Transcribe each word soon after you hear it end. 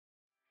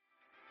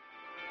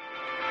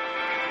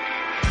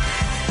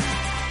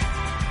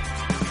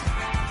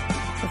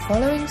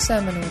following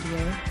sermon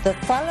audio. The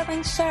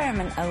following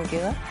sermon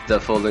audio. The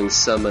following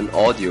sermon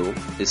audio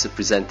is a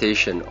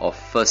presentation of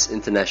First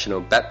International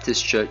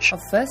Baptist Church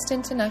Of First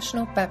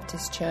International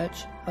Baptist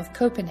Church of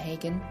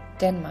Copenhagen,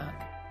 Denmark.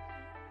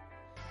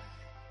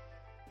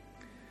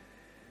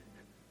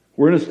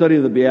 We're in a study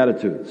of the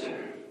Beatitudes,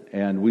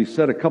 and we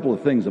said a couple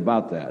of things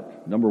about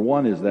that. Number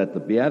one is that the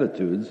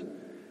Beatitudes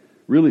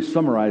really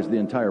summarize the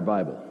entire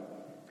Bible.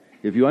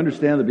 If you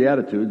understand the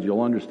Beatitudes,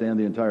 you'll understand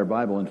the entire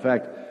Bible. In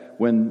fact,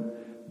 when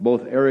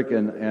both Eric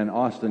and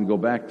Austin go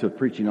back to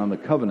preaching on the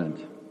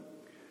covenant,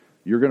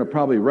 you're going to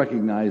probably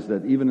recognize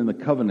that even in the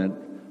covenant,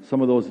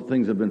 some of those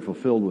things have been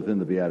fulfilled within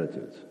the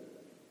Beatitudes.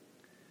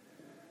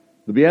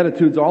 The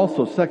Beatitudes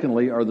also,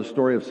 secondly, are the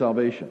story of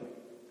salvation.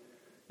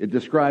 It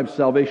describes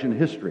salvation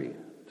history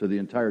to the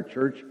entire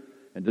church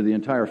and to the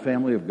entire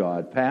family of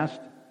God, past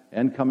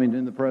and coming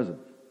in the present.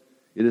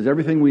 It is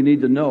everything we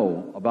need to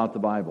know about the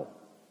Bible.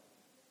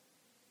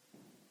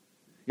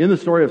 In the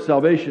story of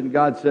salvation,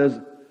 God says,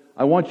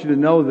 I want you to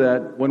know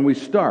that when we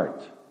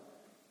start,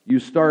 you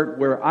start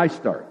where I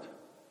start.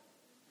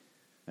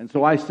 And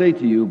so I say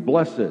to you,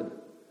 blessed,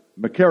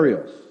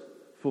 makarios,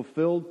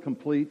 fulfilled,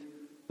 complete.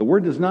 The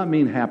word does not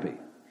mean happy.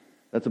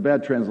 That's a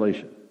bad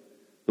translation.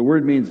 The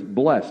word means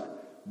blessed,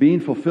 being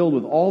fulfilled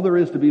with all there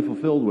is to be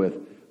fulfilled with.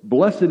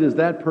 Blessed is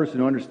that person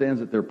who understands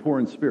that they're poor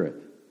in spirit.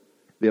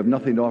 They have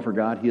nothing to offer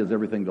God. He has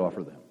everything to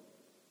offer them.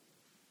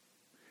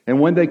 And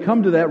when they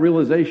come to that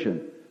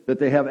realization that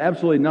they have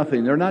absolutely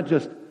nothing, they're not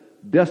just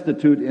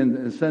destitute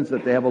in the sense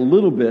that they have a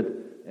little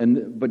bit,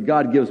 but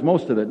God gives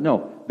most of it.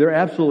 No, they're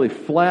absolutely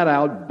flat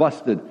out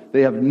busted.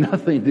 They have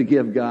nothing to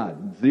give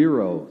God.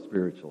 Zero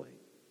spiritually.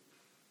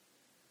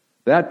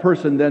 That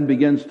person then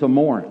begins to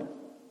mourn,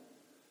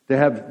 to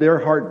have their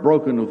heart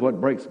broken with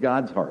what breaks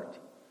God's heart.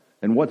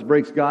 And what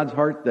breaks God's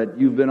heart? That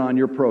you've been on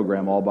your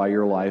program all by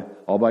your life,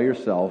 all by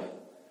yourself.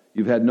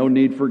 You've had no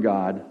need for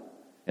God.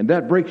 And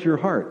that breaks your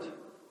heart.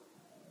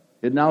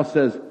 It now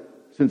says,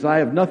 since I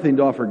have nothing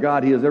to offer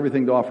God, He has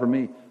everything to offer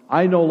me.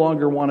 I no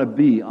longer want to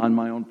be on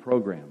my own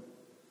program.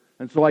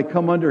 And so I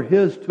come under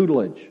His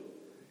tutelage,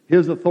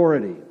 His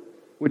authority,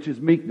 which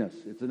is meekness.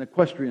 It's an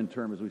equestrian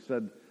term, as we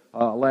said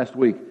last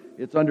week.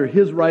 It's under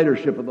His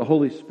ridership of the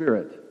Holy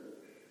Spirit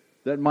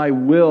that my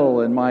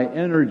will and my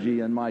energy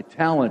and my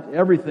talent,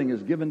 everything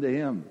is given to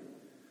Him.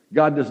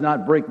 God does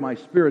not break my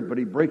spirit, but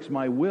He breaks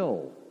my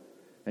will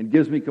and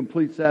gives me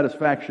complete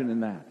satisfaction in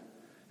that.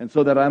 And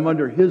so that I'm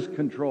under His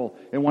control.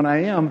 And when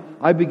I am,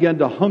 I begin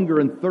to hunger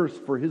and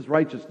thirst for His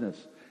righteousness.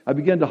 I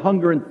begin to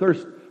hunger and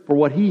thirst for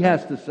what He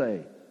has to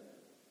say.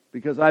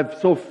 Because I've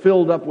so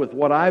filled up with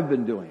what I've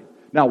been doing.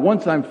 Now,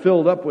 once I'm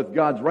filled up with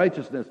God's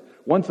righteousness,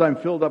 once I'm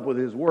filled up with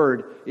His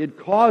Word, it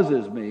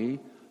causes me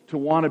to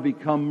want to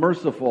become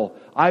merciful.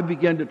 I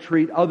begin to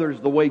treat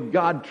others the way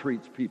God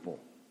treats people.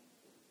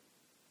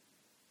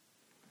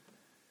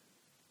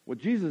 What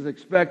Jesus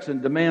expects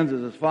and demands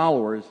as His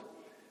followers,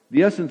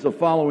 the essence of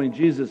following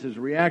Jesus is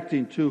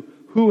reacting to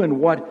who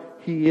and what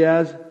He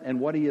is and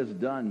what He has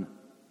done.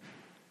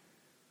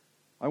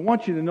 I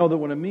want you to know that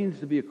what it means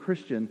to be a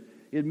Christian,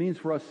 it means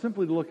for us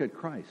simply to look at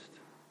Christ.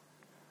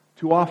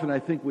 Too often I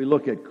think we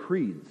look at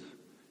creeds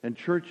and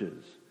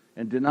churches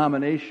and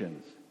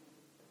denominations.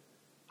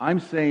 I'm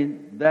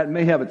saying that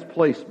may have its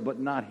place, but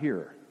not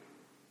here.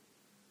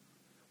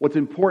 What's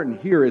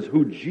important here is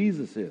who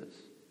Jesus is.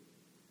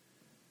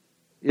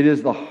 It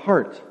is the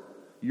heart,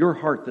 your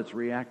heart, that's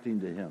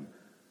reacting to Him.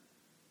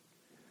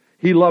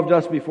 He loved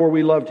us before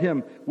we loved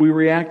Him. We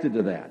reacted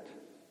to that.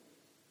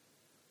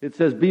 It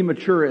says, be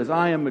mature as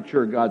I am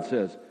mature, God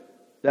says.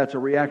 That's a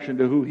reaction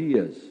to who He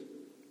is.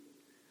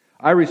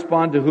 I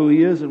respond to who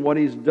He is and what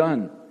He's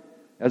done.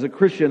 As a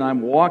Christian,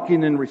 I'm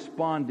walking and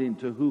responding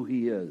to who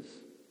He is.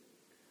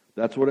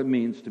 That's what it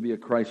means to be a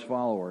Christ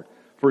follower.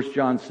 1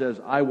 John says,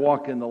 I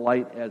walk in the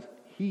light as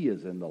He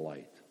is in the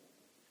light.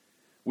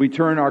 We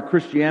turn our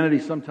Christianity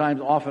sometimes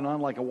off and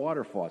on like a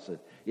water faucet.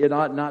 It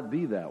ought not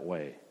be that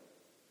way.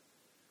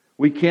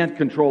 We can't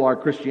control our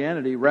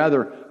Christianity.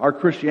 Rather, our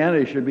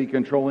Christianity should be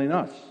controlling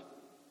us.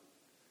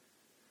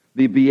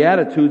 The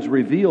Beatitudes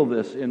reveal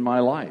this in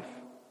my life.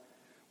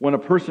 When a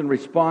person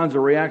responds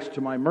or reacts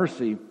to my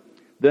mercy,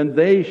 then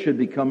they should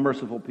become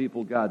merciful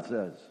people, God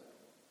says.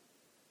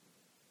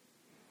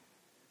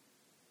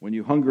 When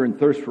you hunger and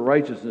thirst for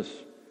righteousness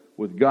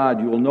with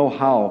God, you will know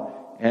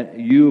how, and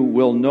you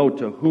will know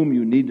to whom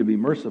you need to be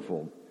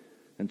merciful.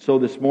 And so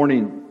this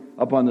morning,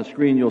 up on the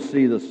screen, you'll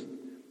see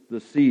the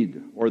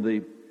seed, or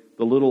the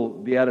little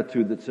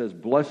beatitude that says,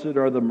 blessed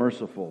are the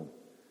merciful,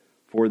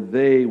 for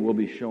they will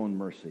be shown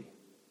mercy.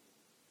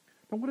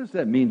 Now, what does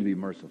that mean to be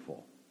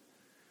merciful?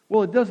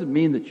 Well, it doesn't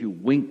mean that you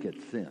wink at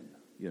sin,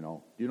 you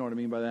know. Do you know what I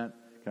mean by that?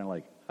 Kind of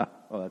like,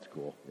 oh, that's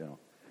cool, you know.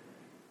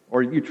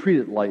 Or you treat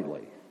it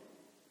lightly.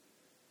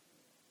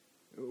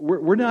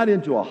 We're not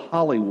into a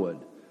Hollywood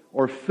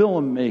or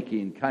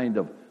film-making kind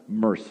of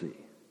mercy,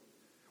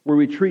 where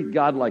we treat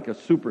God like a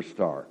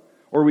superstar,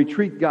 or we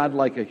treat God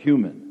like a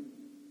human.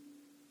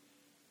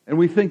 And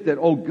we think that,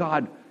 oh,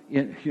 God,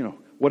 you know,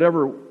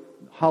 whatever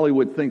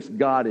Hollywood thinks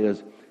God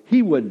is,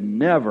 He would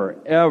never,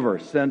 ever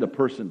send a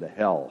person to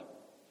hell.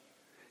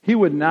 He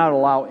would not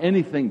allow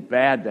anything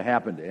bad to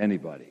happen to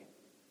anybody.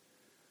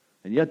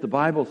 And yet the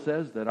Bible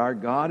says that our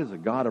God is a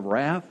God of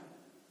wrath.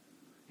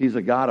 He's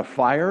a God of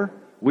fire.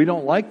 We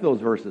don't like those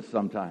verses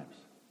sometimes.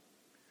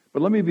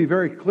 But let me be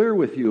very clear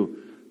with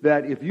you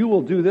that if you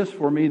will do this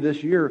for me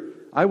this year,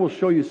 I will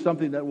show you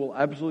something that will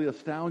absolutely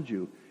astound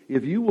you.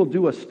 If you will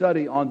do a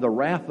study on the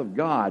wrath of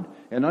God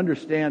and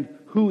understand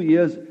who He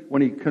is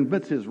when He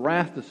commits His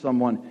wrath to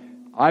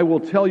someone, I will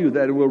tell you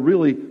that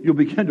you'll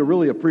begin to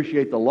really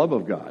appreciate the love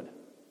of God.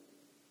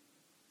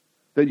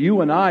 That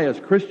you and I as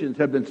Christians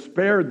have been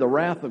spared the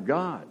wrath of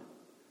God.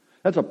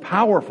 That's a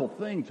powerful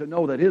thing to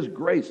know that His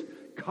grace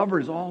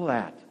covers all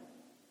that.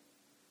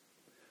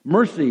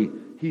 Mercy,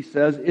 he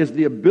says, is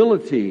the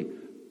ability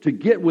to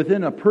get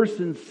within a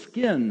person's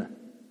skin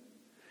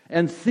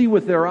and see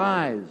with their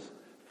eyes,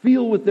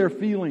 feel with their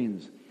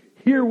feelings,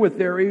 hear with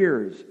their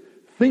ears,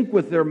 think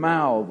with their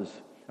mouths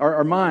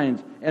or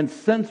minds, and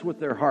sense with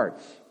their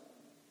hearts.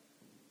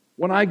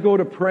 When I go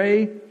to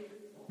pray,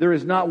 there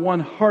is not one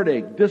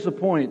heartache,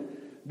 disappointment,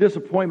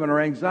 or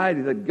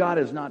anxiety that God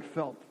has not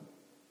felt.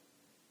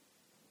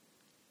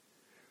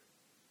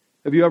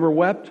 Have you ever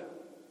wept?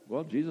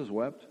 Well, Jesus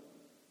wept.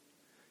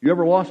 You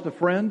ever lost a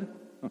friend?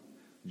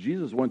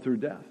 Jesus went through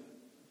death.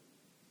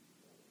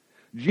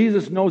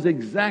 Jesus knows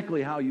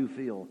exactly how you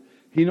feel.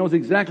 He knows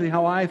exactly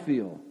how I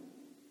feel.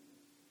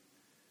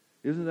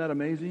 Isn't that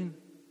amazing?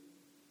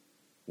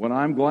 When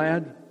I'm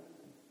glad,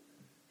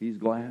 He's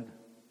glad.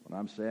 When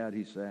I'm sad,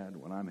 He's sad.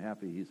 When I'm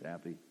happy, He's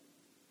happy.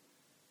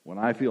 When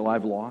I feel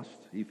I've lost,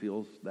 He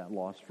feels that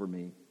loss for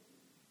me.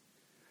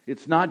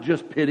 It's not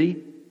just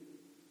pity.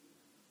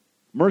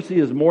 Mercy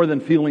is more than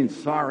feeling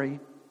sorry,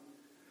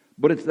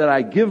 but it's that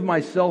I give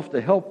myself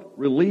to help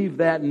relieve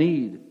that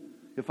need.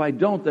 If I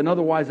don't, then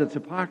otherwise it's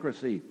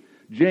hypocrisy.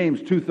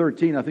 James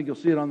 2:13, I think you'll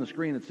see it on the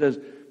screen. It says,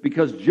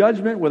 because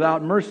judgment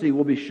without mercy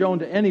will be shown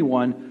to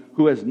anyone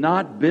who has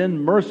not been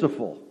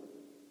merciful.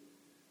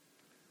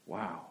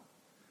 Wow.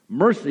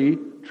 Mercy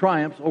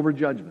triumphs over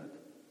judgment.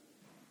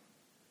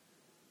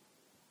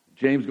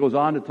 James goes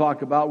on to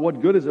talk about,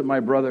 what good is it, my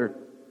brother,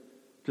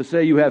 to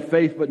say you have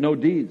faith but no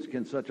deeds?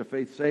 Can such a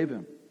faith save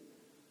him?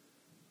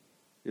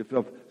 If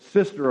a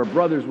sister or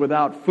brother's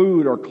without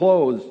food or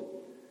clothes,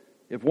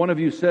 if one of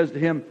you says to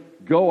him,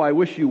 go, I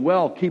wish you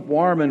well, keep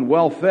warm and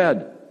well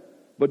fed,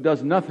 but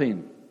does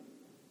nothing,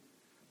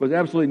 but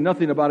absolutely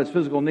nothing about his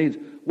physical needs,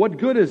 what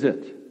good is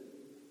it?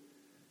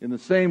 In the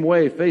same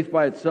way, faith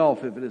by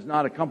itself, if it is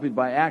not accompanied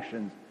by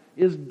actions,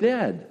 is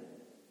dead.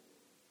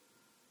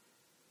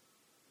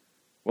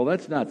 Well,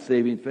 that's not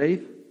saving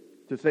faith.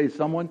 To say to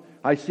someone,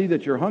 I see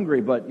that you're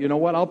hungry, but you know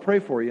what? I'll pray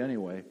for you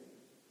anyway.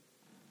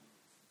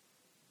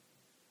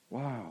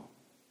 Wow.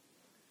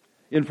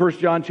 In 1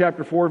 John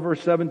chapter 4,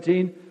 verse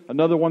 17,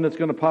 another one that's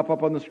going to pop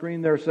up on the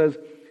screen there says,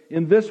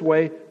 in this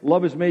way,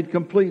 love is made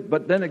complete.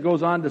 But then it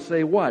goes on to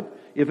say what?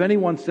 If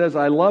anyone says,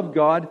 I love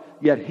God,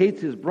 yet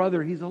hates his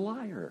brother, he's a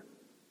liar.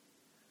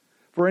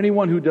 For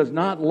anyone who does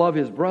not love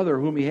his brother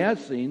whom he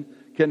has seen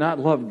cannot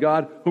love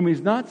God whom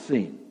he's not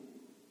seen.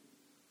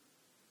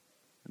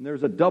 And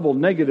there's a double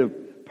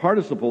negative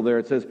participle there.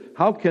 It says,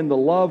 how can the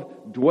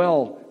love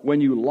dwell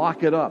when you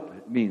lock it up?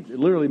 It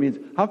literally means,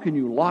 how can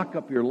you lock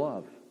up your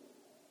love?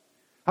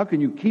 How can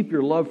you keep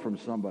your love from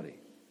somebody?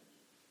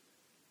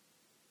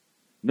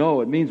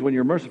 No, it means when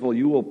you're merciful,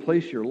 you will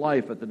place your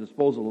life at the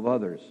disposal of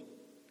others.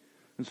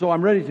 And so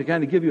I'm ready to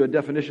kind of give you a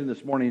definition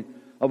this morning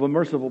of a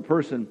merciful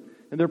person.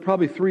 And there are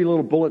probably 3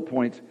 little bullet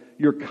points.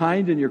 You're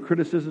kind in your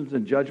criticisms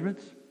and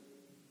judgments.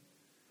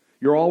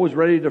 You're always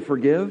ready to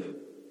forgive.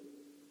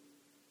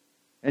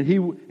 And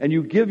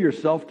you give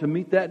yourself to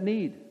meet that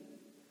need.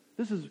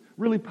 This is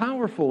really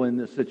powerful in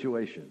this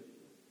situation.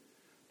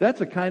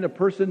 That's a kind of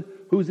person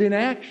who's in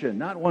action,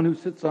 not one who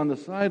sits on the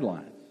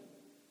sidelines.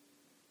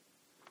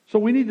 So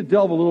we need to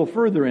delve a little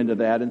further into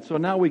that. And so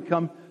now we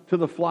come to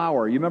the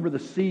flower. You remember the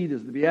seed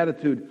is the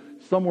beatitude.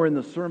 Somewhere in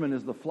the sermon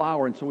is the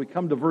flower. And so we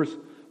come to verse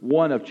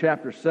 1 of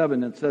chapter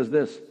 7 and it says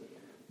this,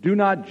 do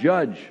not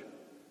judge,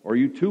 or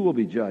you too will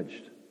be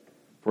judged.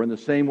 For in the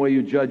same way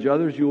you judge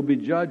others, you will be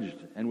judged,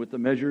 and with the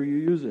measure you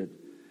use it,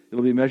 it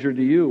will be measured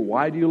to you.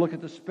 Why do you look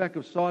at the speck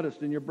of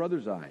sawdust in your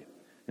brother's eye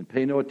and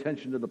pay no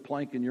attention to the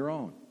plank in your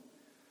own?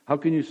 How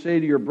can you say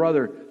to your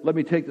brother, let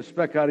me take the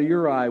speck out of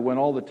your eye, when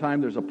all the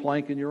time there's a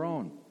plank in your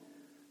own?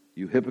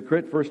 You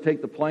hypocrite, first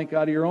take the plank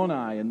out of your own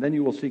eye, and then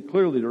you will see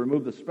clearly to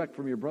remove the speck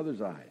from your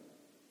brother's eye.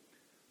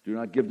 Do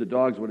not give to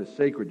dogs what is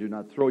sacred. Do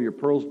not throw your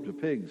pearls to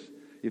pigs.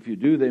 If you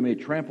do, they may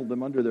trample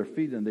them under their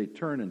feet, and they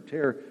turn and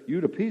tear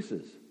you to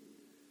pieces.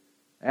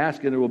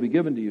 Ask and it will be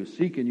given to you.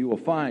 Seek and you will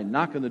find.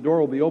 Knock and the door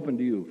will be opened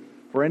to you.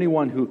 For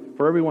everyone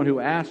who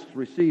asks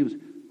receives,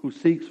 who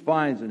seeks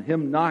finds, and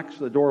him knocks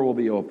the door will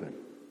be open.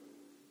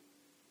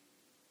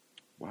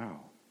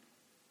 Wow.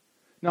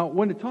 Now,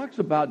 when it talks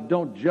about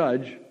don't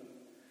judge,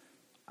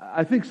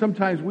 I think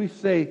sometimes we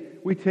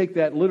take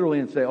that literally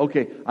and say,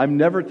 okay, I'm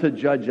never to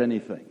judge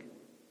anything.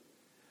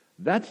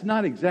 That's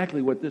not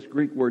exactly what this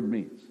Greek word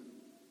means.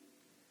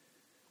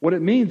 What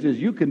it means is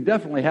you can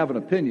definitely have an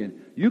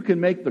opinion. You can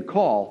make the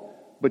call,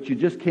 but you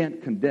just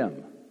can't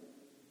condemn.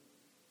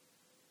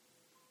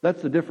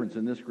 That's the difference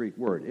in this Greek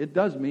word. It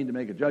does mean to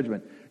make a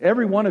judgment.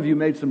 Every one of you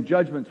made some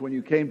judgments when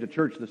you came to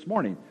church this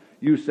morning.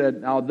 You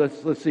said, now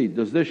let's see,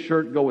 does this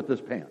shirt go with this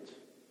pants?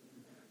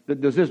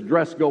 Does this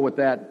dress go with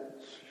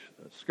that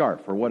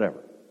scarf or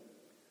whatever?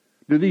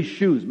 Do these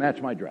shoes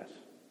match my dress?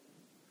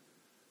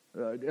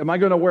 Am I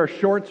going to wear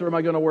shorts or am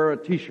I going to wear a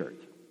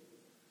t-shirt?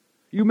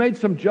 You made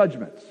some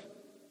judgments.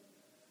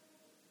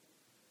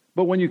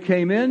 But when you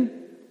came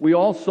in, we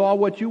all saw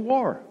what you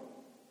wore.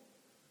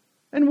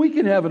 And we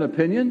can have an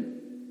opinion.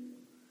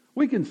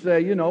 We can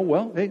say,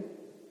 well, hey,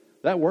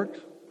 that works.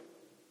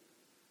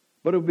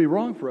 But it would be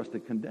wrong for us to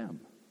condemn.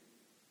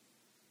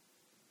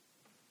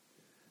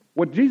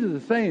 What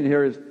Jesus is saying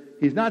here is,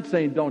 he's not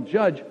saying don't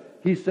judge.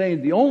 He's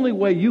saying the only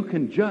way you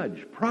can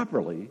judge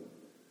properly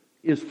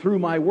is through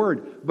my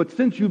word. But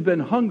since you've been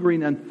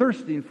hungering and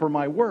thirsting for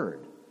my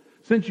word,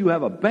 since you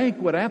have a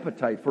banquet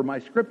appetite for my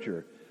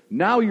scripture,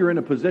 now you're in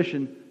a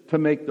position to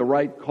make the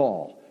right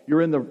call.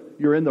 You're in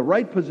the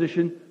right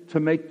position to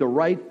make the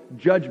right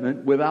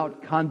judgment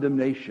without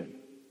condemnation.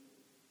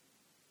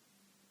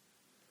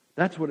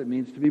 That's what it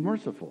means to be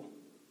merciful.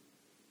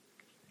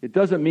 It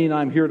doesn't mean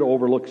I'm here to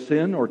overlook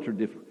sin or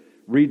to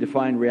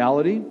redefine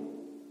reality.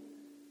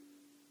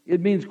 It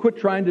means quit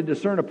trying to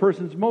discern a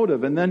person's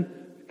motive and then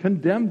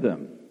condemn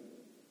them.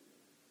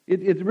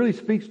 It really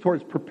speaks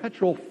towards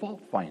perpetual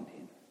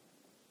fault-finding.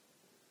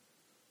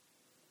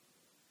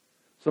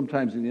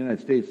 Sometimes in the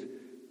United States,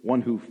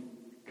 one who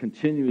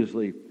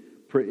continuously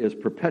is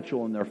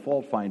perpetual in their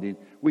fault-finding,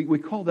 we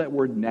call that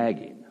word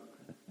nagging.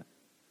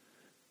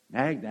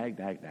 Nag.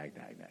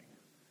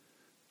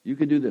 You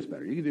can do this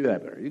better. You can do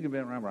that better. You can be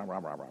rah.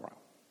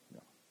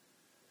 No.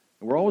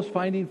 And we're always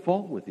finding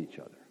fault with each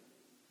other.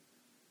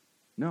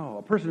 No,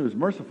 a person who's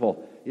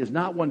merciful is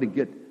not one to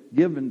get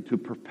given to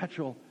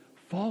perpetual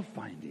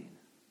fault-finding.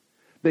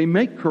 They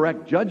make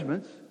correct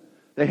judgments.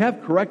 They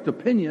have correct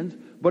opinions,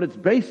 but it's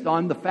based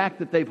on the fact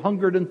that they've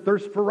hungered and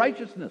thirst for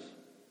righteousness.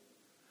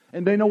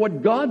 And they know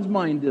what God's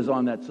mind is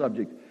on that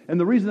subject. And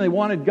the reason they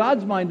wanted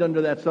God's mind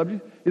under that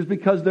subject is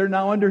because they're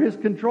now under His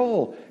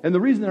control. And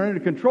the reason they're under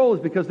control is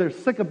because they're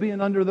sick of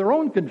being under their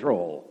own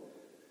control.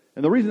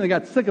 And the reason they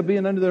got sick of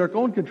being under their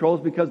own control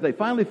is because they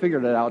finally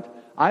figured it out.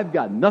 I've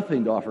got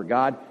nothing to offer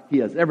God. He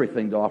has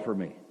everything to offer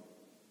me.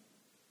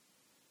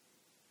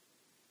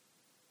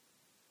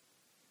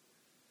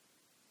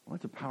 Well,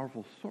 that's a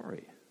powerful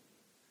story.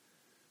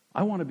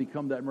 I want to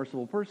become that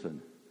merciful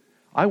person.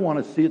 I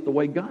want to see it the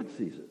way God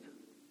sees it.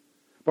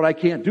 But I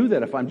can't do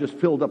that if I'm just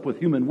filled up with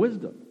human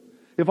wisdom.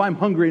 If I'm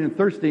hungry and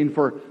thirsting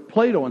for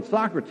Plato and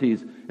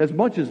Socrates, as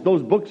much as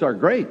those books are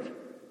great,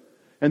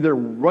 and they're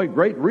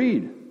great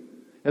read,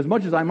 as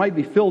much as I might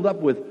be filled up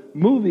with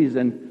movies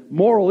and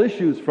moral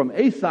issues from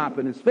Aesop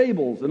and his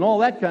fables and all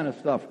that kind of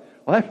stuff,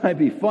 well, that might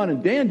be fun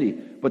and dandy,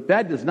 but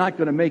that is not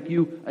going to make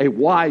you a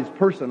wise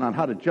person on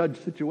how to judge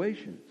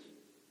situations.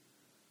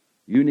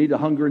 You need to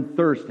hunger and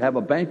thirst, have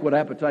a banquet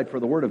appetite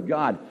for the Word of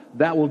God.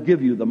 That will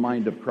give you the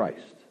mind of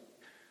Christ.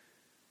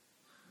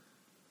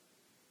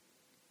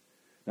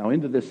 Now,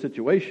 into this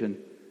situation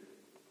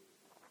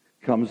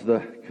comes the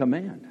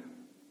command.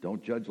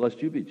 Don't judge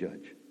lest you be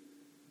judged.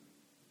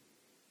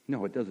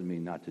 No, it doesn't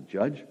mean not to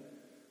judge.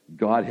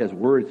 God has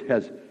words,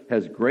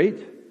 has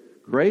great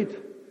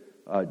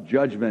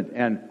judgment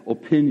and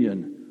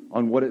opinion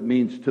on what it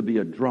means to be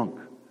a drunk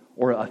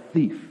or a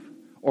thief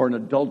or an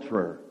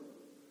adulterer.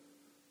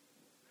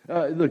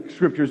 The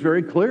Scripture is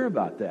very clear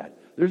about that.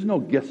 There's no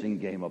guessing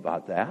game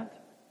about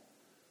that.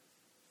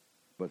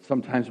 But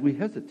sometimes we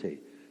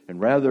hesitate, and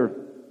rather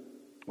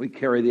we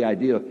carry the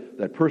idea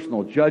that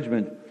personal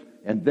judgment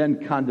and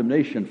then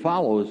condemnation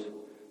follows.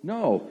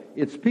 No,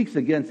 it speaks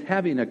against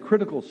having a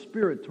critical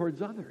spirit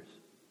towards others.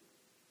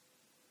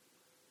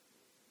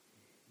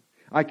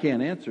 I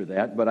can't answer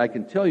that, but I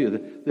can tell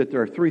you that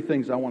there are three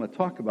things I want to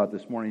talk about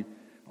this morning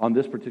on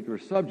this particular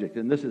subject,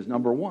 and this is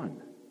number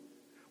one.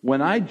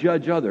 When I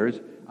judge others,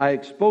 I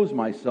expose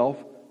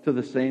myself to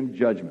the same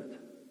judgment.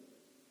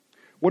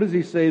 What does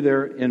he say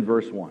there in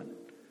verse 1?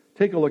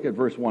 Take a look at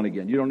verse 1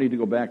 again. You don't need to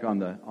go back on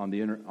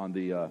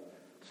the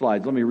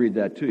slides. Let me read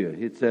that to you.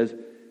 It says,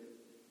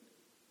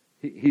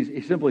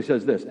 he simply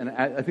says this, and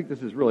I think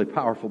this is really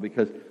powerful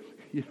because,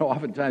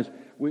 oftentimes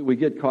we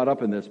get caught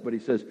up in this, but he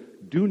says,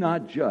 do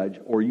not judge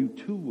or you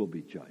too will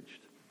be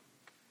judged.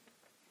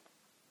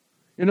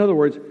 In other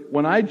words,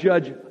 when I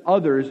judge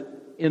others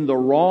in the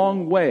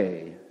wrong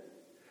way,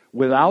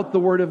 without the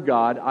Word of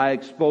God, I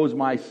expose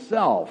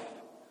myself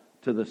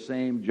to the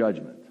same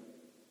judgment.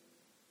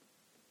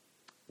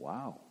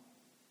 Wow.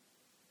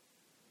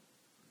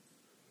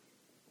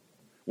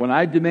 When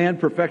I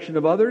demand perfection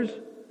of others,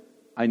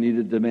 I need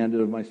to demand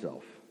it of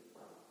myself.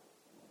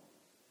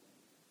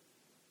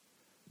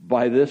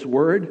 By this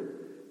word,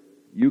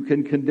 you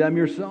can condemn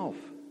yourself.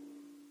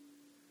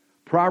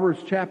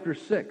 Proverbs chapter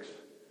 6,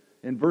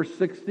 in verse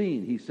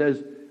 16, he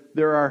says,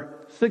 there are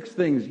 6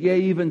 things, yea,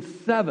 even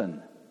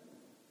 7,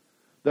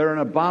 They're an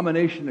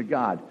abomination to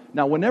God.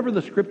 Now, whenever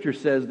the Scripture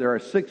says there are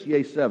 6,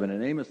 yea, 7,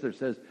 in Amos there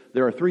says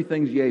there are 3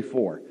 things, yea,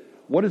 4,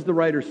 what is the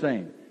writer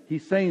saying?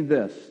 He's saying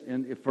this,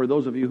 and for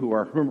those of you who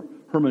are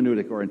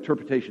hermeneutic or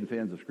interpretation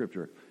fans of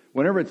Scripture,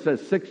 whenever it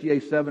says 6, yea,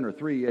 7, or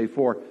 3, yea,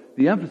 4,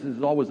 the emphasis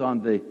is always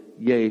on the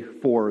yea,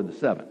 4, or the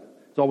 7.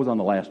 It's always on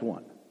the last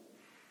one.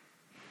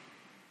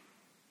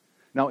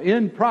 Now,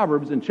 in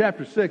Proverbs, in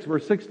chapter 6,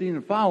 verse 16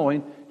 and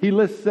following, he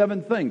lists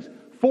 7 things.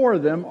 4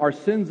 of them are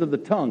sins of the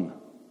tongue.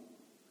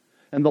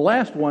 And the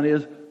last one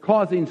is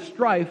causing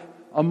strife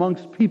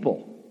amongst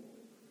people.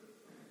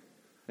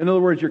 In other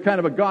words, you're kind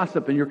of a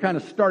gossip, and you're kind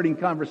of starting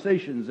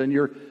conversations, and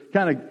you're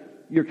kind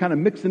of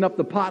mixing up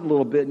the pot a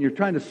little bit, and you're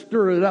trying to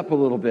stir it up a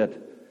little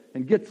bit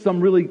and get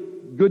some really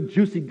good,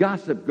 juicy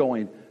gossip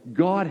going.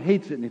 God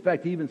hates it. And in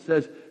fact, he even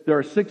says there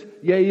are 6,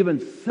 yea, even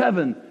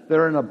 7 that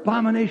are an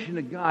abomination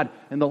to God,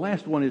 and the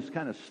last one is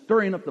kind of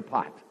stirring up the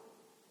pot.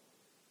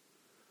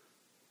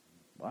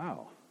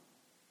 Wow.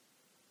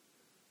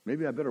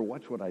 Maybe I better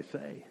watch what I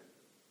say.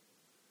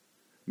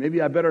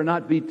 Maybe I better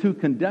not be too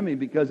condemning,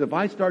 because if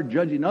I start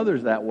judging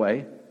others that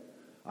way,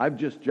 I've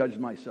just judged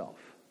myself.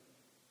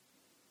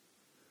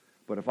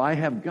 But if I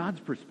have God's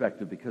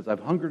perspective, because I've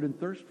hungered and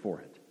thirsted for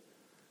it,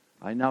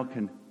 I now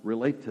can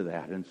relate to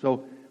that. And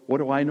so, what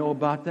do I know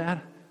about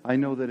that? I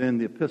know that in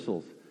the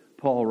epistles,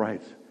 Paul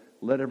writes,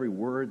 let every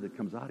word that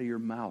comes out of your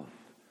mouth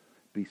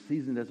be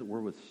seasoned, as it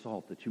were, with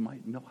salt, that you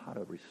might know how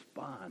to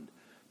respond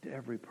to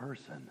every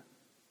person.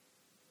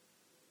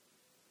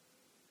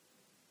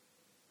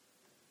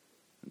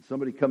 And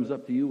somebody comes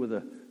up to you with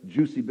a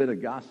juicy bit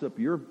of gossip,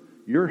 your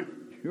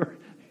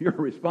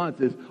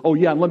response is, oh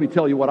yeah, and let me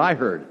tell you what I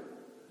heard.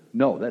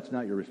 No, that's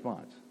not your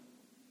response.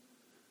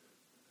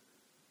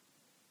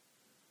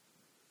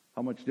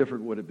 How much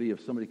different would it be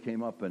if somebody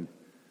came up and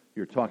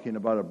you're talking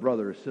about a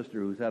brother or sister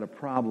who's had a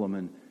problem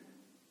and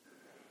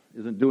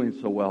isn't doing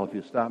so well, if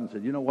you stop and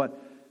said, you know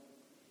what?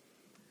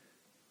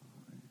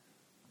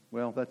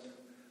 Well, that's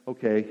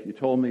okay, you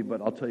told me,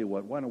 but I'll tell you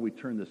what, why don't we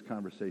turn this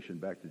conversation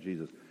back to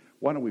Jesus?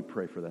 Why don't we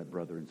pray for that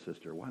brother and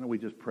sister? Why don't we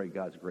just pray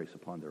God's grace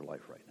upon their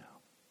life right now?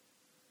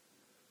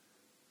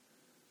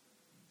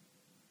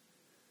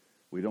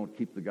 We don't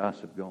keep the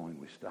gossip going.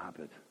 We stop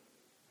it.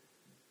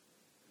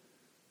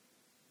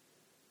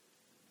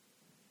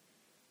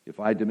 If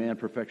I demand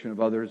perfection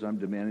of others, I'm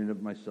demanding it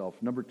of myself.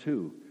 Number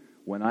 2,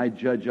 when I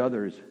judge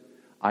others,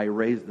 I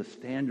raise the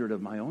standard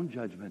of my own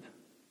judgment.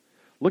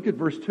 Look at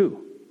verse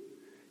 2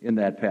 in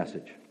that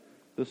passage.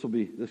 This will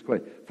be this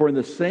way. For in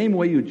the same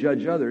way you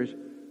judge others,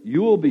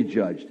 you will be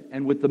judged,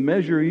 and with the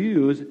measure you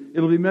use,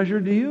 it'll be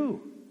measured to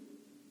you.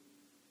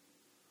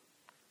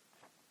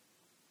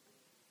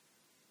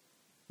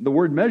 The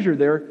word measure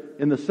there,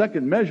 in the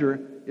second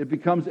measure, it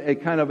becomes a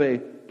kind of a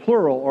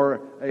plural,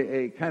 or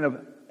a kind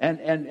of,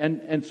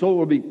 and so it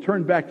will be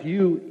turned back to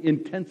you,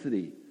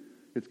 intensity.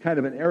 It's kind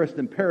of an aorist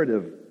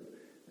imperative.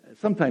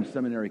 Sometimes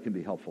seminary can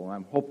be helpful,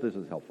 and I hope this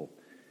is helpful.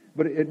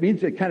 But it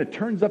means it kind of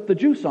turns up the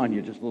juice on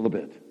you just a little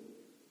bit.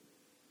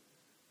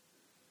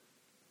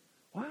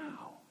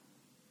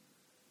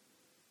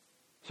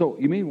 So,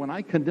 you mean when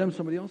I condemn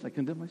somebody else, I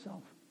condemn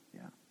myself?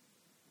 Yeah.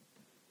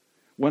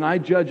 When I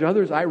judge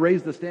others, I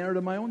raise the standard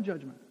of my own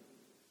judgment.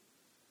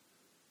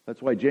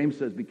 That's why James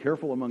says, be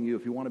careful among you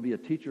if you want to be a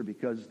teacher,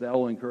 because that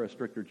will incur a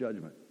stricter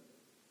judgment.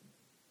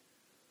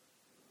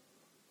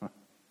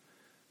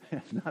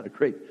 That's not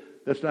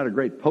a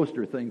great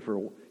poster thing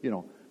for,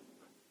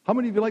 how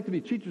many of you like to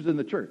be teachers in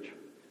the church?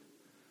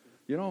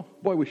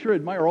 Boy, we sure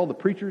admire all the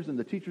preachers and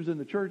the teachers in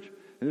the church,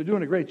 and they're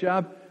doing a great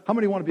job. How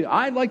many want to be?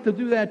 I'd like to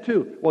do that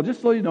too. Well,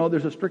 just so you know,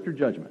 there's a stricter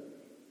judgment.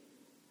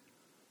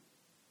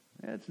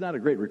 It's not a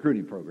great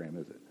recruiting program,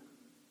 is it?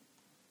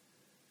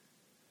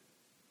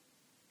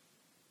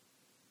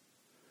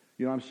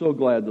 I'm so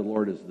glad the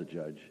Lord is the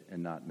judge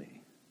and not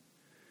me.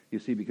 You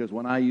see, because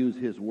when I use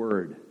His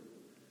Word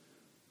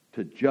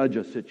to judge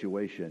a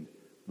situation,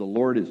 the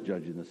Lord is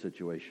judging the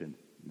situation,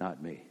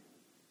 not me.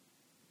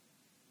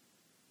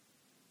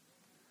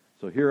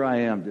 So here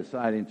I am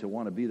deciding to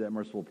want to be that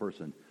merciful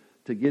person,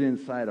 to get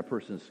inside a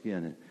person's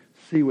skin and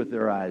see with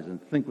their eyes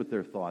and think with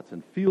their thoughts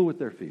and feel with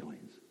their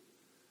feelings.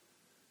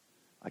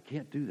 I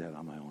can't do that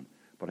on my own,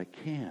 but I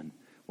can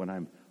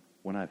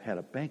when I've had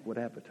a banquet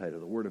appetite of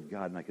the Word of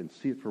God, and I can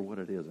see it for what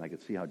it is, and I can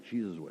see how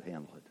Jesus would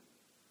handle it.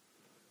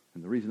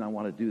 And the reason I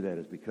want to do that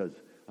is because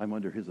I'm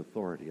under His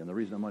authority, and the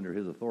reason I'm under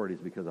His authority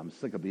is because I'm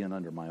sick of being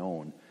under my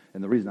own,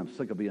 and the reason I'm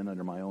sick of being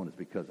under my own is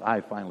because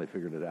I finally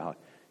figured it out.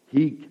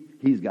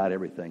 He's got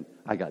everything.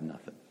 I got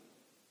nothing.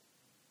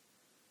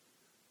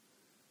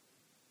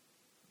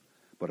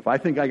 But if I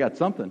think I got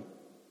something,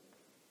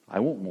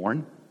 I won't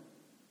mourn.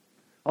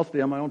 I'll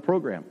stay on my own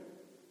program.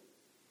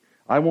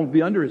 I won't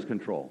be under His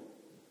control.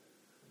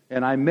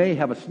 And I may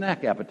have a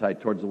snack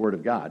appetite towards the Word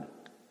of God.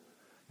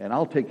 And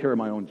I'll take care of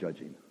my own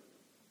judging.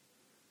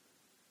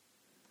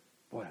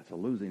 Boy, that's a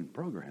losing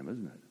program,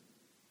 isn't it?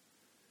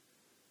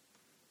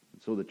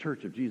 And so the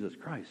Church of Jesus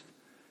Christ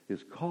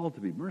is called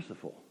to be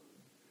merciful,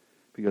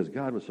 because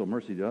God was so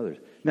merciful to others.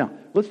 Now,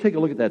 let's take a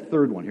look at that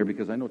third one here,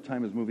 because I know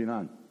time is moving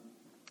on.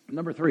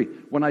 Number 3,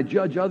 when I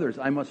judge others,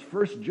 I must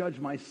first judge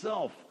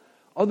myself.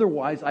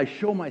 Otherwise, I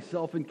show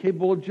myself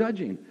incapable of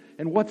judging.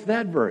 And what's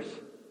that verse?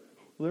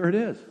 Well, there it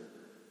is.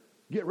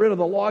 Get rid of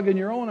the log in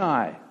your own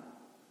eye.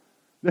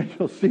 Then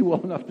you'll see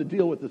well enough to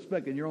deal with the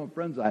speck in your own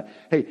friend's eye.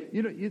 Hey,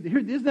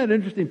 isn't that an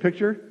interesting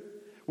picture?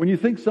 When you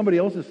think somebody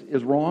else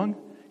is wrong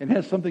and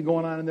has something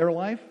going on in their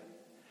life,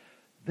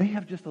 they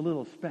have just a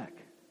little speck.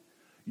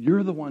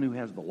 You're the one who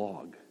has the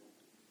log.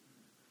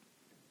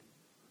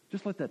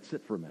 Just let that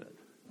sit for a minute.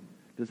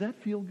 Does that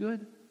feel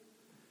good?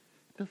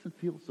 It doesn't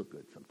feel so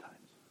good sometimes.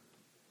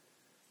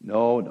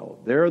 No.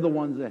 They're the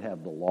ones that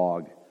have the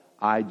log.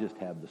 I just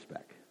have the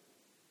speck.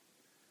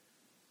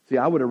 See,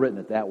 I would have written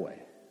it that way.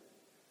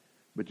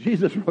 But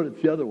Jesus wrote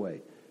it the other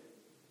way.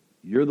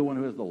 You're the one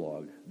who has the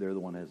log. They're the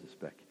one who has the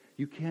speck.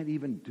 You can't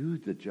even do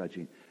the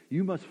judging.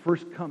 You must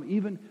first come,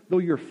 even though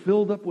you're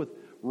filled up with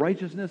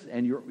righteousness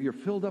and you're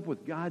filled up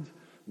with God's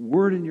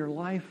word in your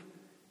life,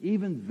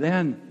 even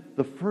then,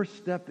 the first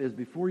step is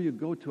before you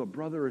go to a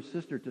brother or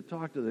sister to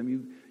talk to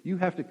them, you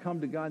have to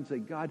come to God and say,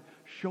 God,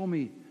 show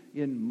me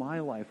in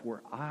my life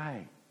where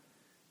I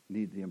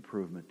need the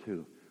improvement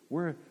too.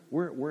 Where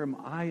am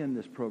I in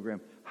this program?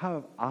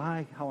 How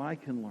I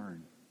can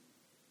learn.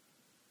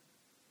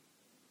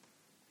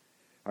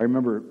 I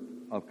remember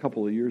a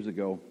couple of years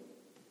ago,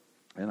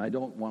 and I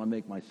don't want to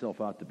make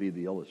myself out to be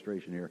the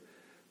illustration here,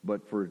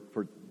 but for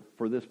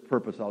this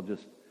purpose, I'll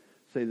just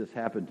say this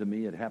happened to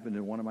me. It happened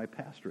in one of my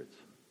pastorates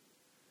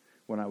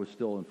when I was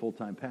still in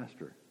full-time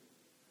pastor.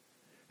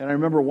 And I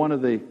remember one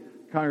of the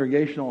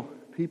congregational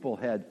people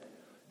had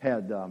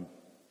a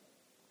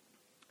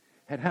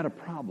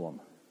problem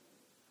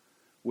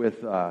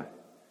with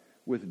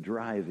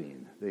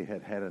driving. They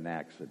had had an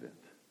accident,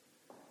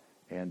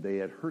 and they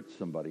had hurt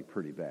somebody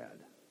pretty bad.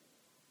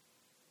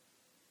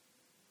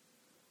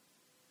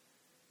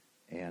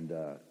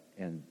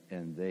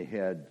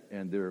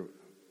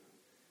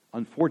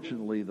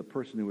 Unfortunately, the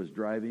person who was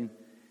driving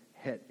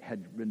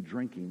had been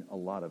drinking a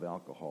lot of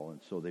alcohol, and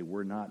so they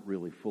were not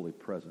really fully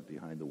present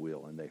behind the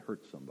wheel, and they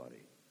hurt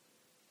somebody.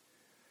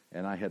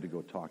 And I had to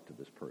go talk to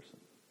this person.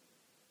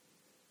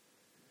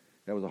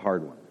 That was a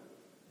hard one.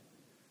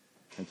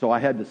 And so I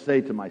had to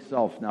say to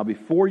myself, now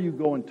before you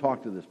go and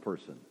talk to this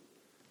person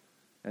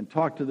and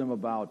talk to them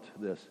about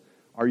this,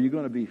 are you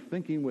going to be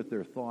thinking with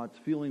their thoughts,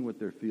 feeling with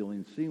their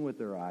feelings, seeing with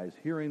their eyes,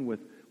 hearing with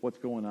what's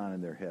going on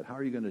in their head? How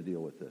are you going to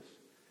deal with this?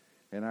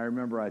 And I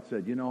remember I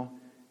said,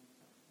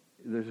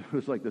 it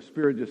was like the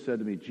Spirit just said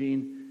to me,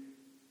 Gene,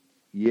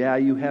 yeah,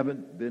 you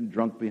haven't been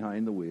drunk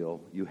behind the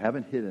wheel. You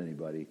haven't hit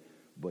anybody,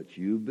 but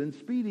you've been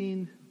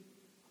speeding.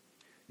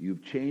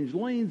 You've changed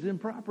lanes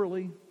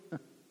improperly.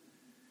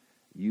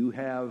 You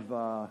have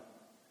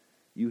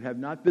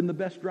not been the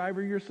best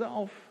driver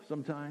yourself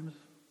sometimes.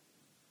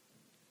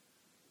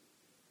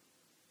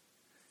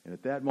 And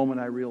at that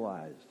moment I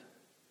realized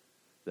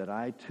that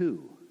I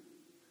too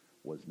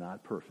was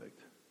not perfect.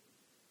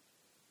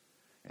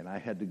 And I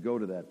had to go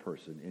to that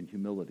person in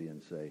humility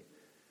and say,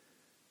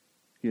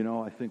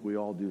 I think we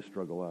all do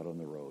struggle out on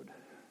the road.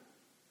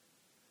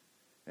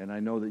 And I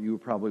know that you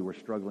probably were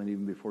struggling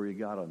even before you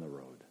got on the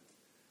road.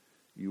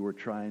 You were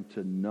trying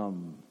to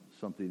numb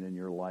something in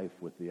your life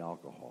with the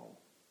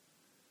alcohol.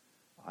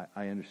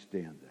 I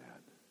understand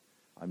that.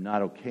 I'm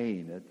not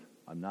okaying it.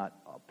 I'm not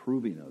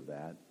approving of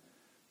that.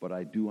 But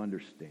I do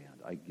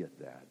understand. I get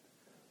that.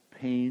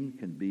 Pain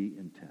can be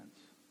intense.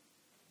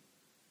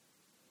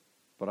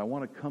 But I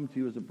want to come to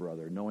you as a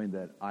brother, knowing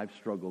that I've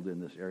struggled in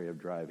this area of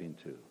driving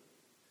too.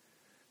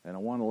 And I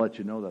want to let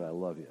you know that I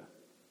love you.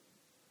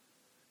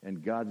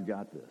 And God's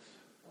got this.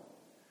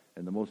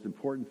 And the most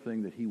important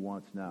thing that He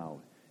wants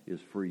now is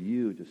for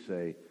you to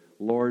say,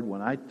 Lord,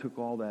 when I took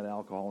all that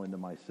alcohol into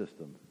my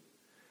system,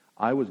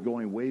 I was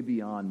going way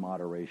beyond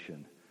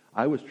moderation.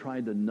 I was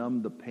trying to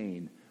numb the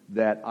pain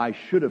that I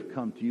should have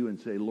come to you and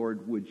say,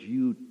 Lord, would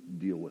you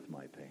deal with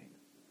my pain?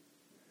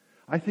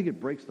 I think it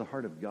breaks the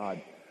heart of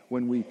God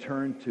when we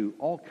turn to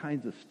all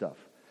kinds of stuff,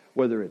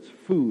 whether it's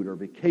food or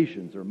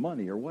vacations or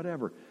money or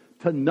whatever,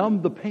 to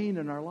numb the pain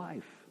in our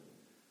life.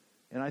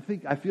 And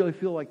I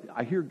feel like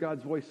I hear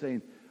God's voice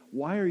saying,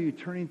 why are you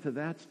turning to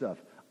that stuff?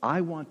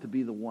 I want to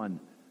be the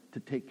one to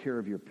take care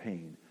of your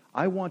pain.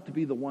 I want to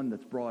be the one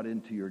that's brought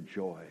into your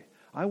joy.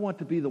 I want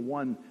to be the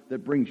one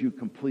that brings you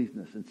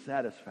completeness and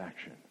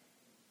satisfaction.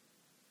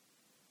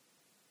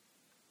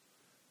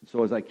 And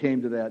so as I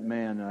came to that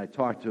man and I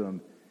talked to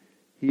him,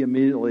 he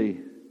immediately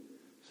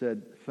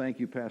said, thank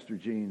you, Pastor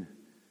Gene.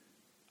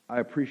 I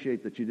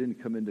appreciate that you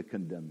didn't come in to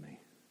condemn me.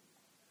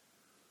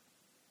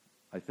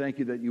 I thank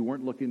you that you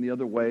weren't looking the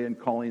other way and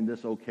calling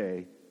this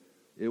okay.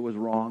 It was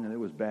wrong and it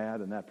was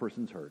bad and that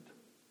person's hurt.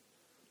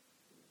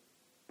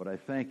 But I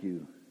thank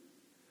you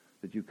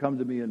that you come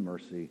to me in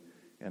mercy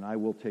and I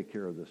will take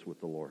care of this with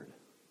the Lord.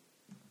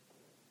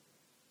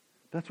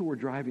 That's what we're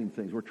driving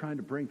things. We're trying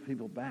to bring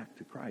people back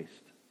to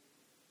Christ.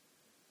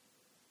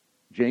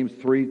 James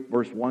 3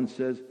 verse 1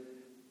 says,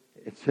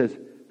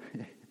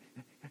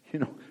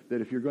 that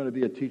if you're going to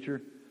be a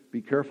teacher,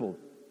 be careful.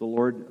 The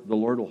Lord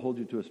will hold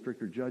you to a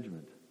stricter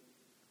judgment.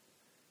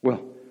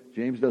 Well,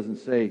 James doesn't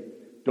say,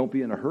 don't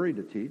be in a hurry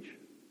to teach.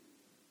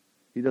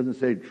 He doesn't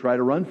say, try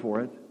to run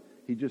for it.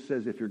 He just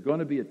says, if you're going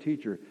to be a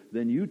teacher,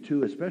 then you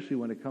too, especially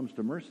when it comes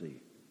to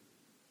mercy,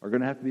 are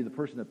going to have to be the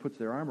person that puts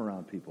their arm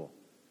around people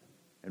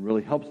and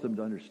really helps them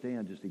to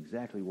understand just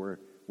exactly where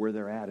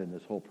they're at in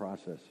this whole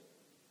process.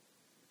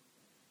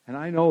 And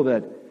I know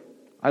that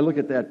I look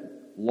at that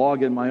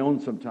log in my own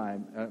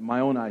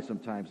eye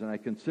sometimes, and I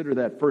consider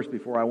that first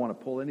before I want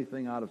to pull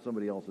anything out of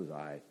somebody else's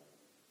eye.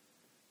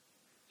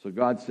 So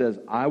God says,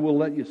 I will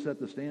let you set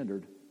the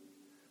standard,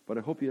 but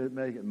I hope you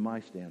make it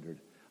my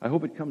standard. I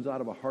hope it comes out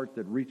of a heart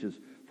that reaches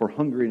for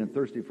hungry and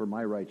thirsty for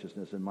my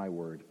righteousness and my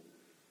word.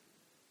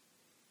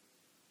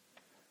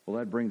 Well,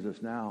 that brings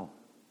us now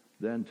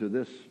then to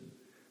this.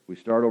 We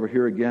start over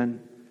here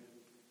again.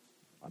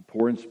 I'm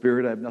poor in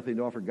spirit. I have nothing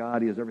to offer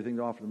God. He has everything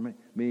to offer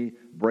me.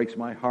 Breaks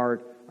my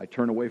heart. I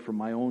turn away from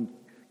my own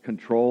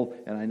control,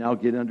 and I now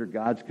get under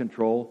God's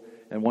control.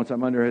 And once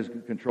I'm under His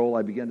control,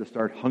 I begin to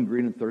start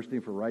hungering and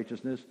thirsting for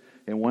righteousness.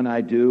 And when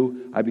I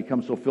do, I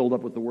become so filled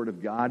up with the Word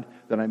of God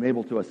that I'm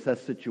able to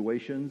assess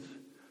situations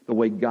the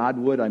way God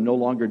would. I'm no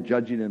longer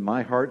judging in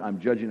my heart. I'm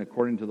judging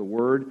according to the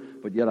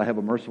Word, but yet I have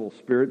a merciful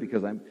spirit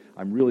because I'm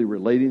really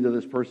relating to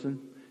this person.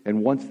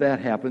 And once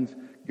that happens,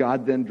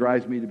 God then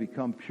drives me to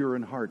become pure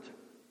in heart.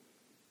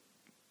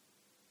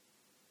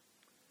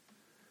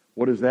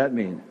 What does that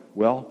mean?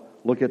 Well,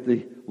 look at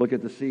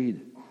the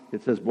seed.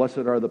 It says, "Blessed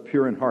are the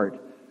pure in heart,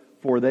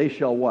 for they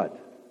shall" what?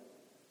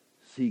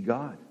 See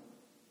God.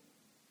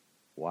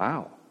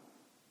 Wow.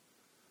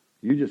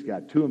 You just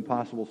got two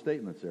impossible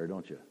statements there,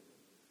 don't you?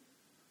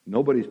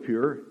 Nobody's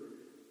pure.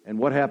 And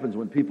what happens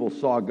when people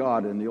saw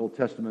God in the Old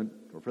Testament,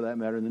 or for that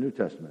matter in the New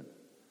Testament?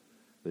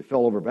 They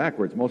fell over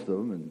backwards, most of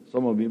them, and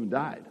some of them even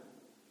died.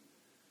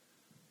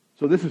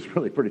 So this is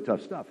really pretty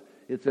tough stuff.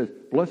 It says,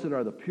 "Blessed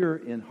are the pure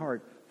in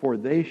heart, for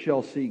they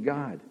shall see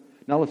God."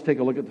 Now let's take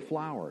a look at the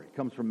flower. It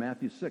comes from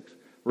Matthew 6,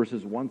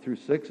 verses 1 through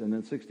 6, and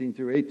then 16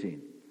 through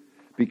 18.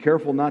 "Be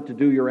careful not to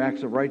do your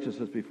acts of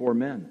righteousness before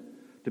men,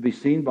 to be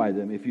seen by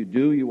them. If you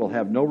do, you will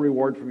have no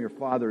reward from your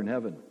Father in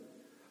heaven.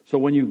 So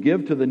when you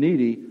give to the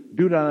needy,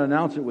 do not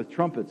announce it with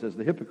trumpets, as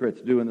the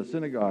hypocrites do in the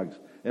synagogues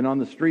and on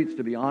the streets,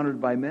 to be honored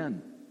by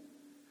men.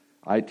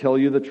 I tell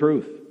you the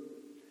truth,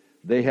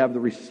 they have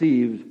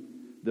received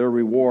their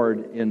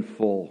reward in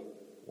full."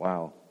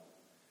 Wow.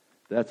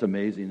 That's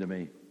amazing to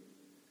me.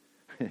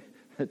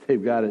 That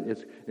they've got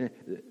it.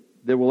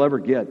 They will ever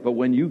get. But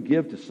when you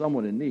give to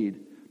someone in need,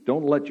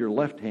 don't let your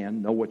left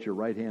hand know what your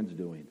right hand's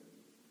doing.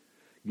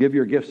 Give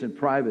your gifts in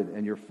private,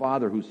 and your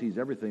Father who sees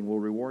everything will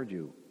reward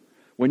you.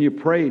 When you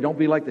pray, don't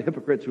be like the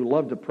hypocrites who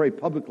love to pray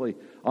publicly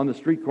on the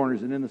street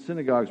corners and in the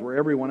synagogues where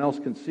everyone else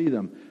can see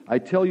them. I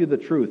tell you the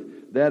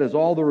truth, that is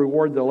all the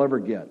reward they'll ever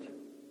get.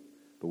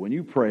 But when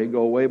you pray,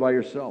 go away by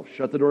yourself,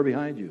 shut the door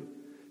behind you,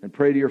 and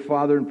pray to your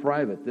Father in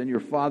private. Then your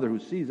Father who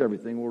sees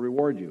everything will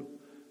reward you.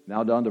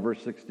 Now down to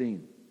verse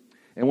 16.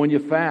 "And when you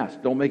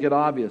fast, don't make it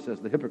obvious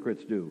as the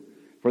hypocrites do,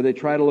 for they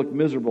try to look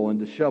miserable and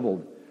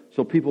disheveled,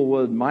 so people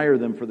will admire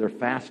them for their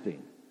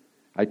fasting.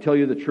 I tell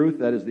you the truth,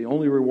 that is the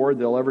only reward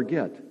they'll ever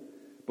get.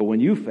 But when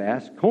you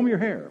fast, comb your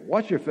hair,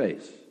 wash your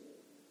face.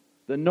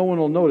 Then no one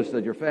will notice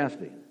that you're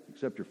fasting,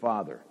 except your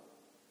Father,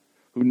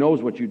 who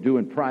knows what you do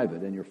in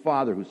private, and your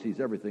Father who sees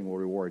everything will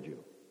reward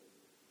you."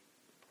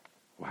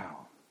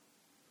 Wow.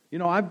 You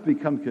know, I've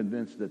become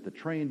convinced that the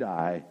trained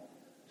eye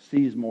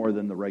sees more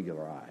than the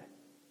regular eye.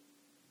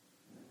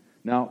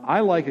 Now, I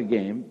like a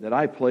game that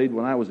I played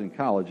when I was in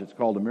college. It's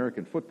called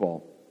American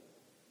football.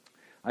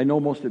 I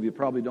know most of you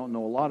probably don't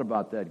know a lot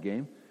about that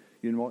game.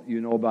 You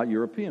know about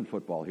European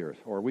football here,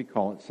 or we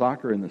call it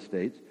soccer in the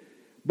States.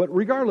 But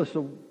regardless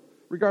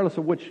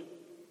of which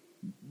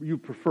you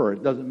prefer,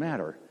 it doesn't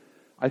matter.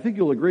 I think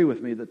you'll agree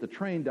with me that the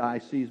trained eye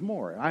sees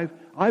more.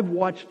 I've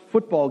watched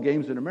football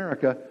games in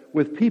America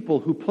with people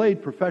who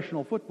played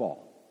professional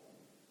football.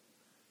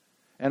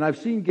 And I've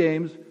seen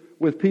games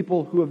with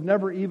people who have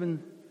never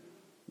even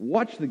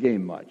watched the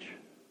game much.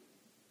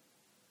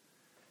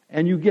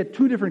 And you get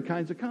two different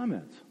kinds of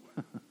comments.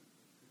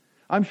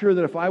 I'm sure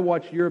that if I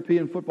watched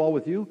European football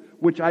with you,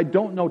 which I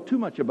don't know too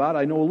much about,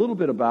 I know a little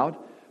bit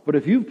about, but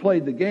if you've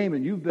played the game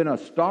and you've been a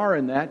star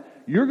in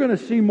that, you're going to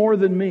see more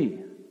than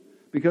me,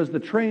 because the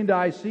trained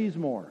eye sees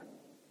more.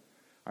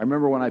 I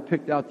remember when I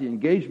picked out the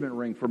engagement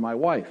ring for my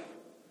wife.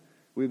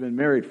 We've been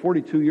married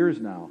 42 years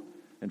now.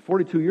 And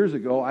 42 years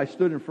ago, I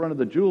stood in front of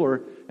the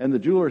jeweler, and the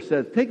jeweler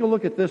said, "Take a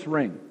look at this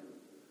ring."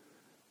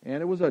 And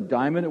it was a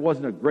diamond. It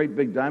wasn't a great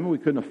big diamond. We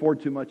couldn't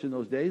afford too much in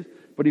those days.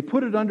 But he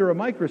put it under a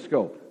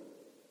microscope.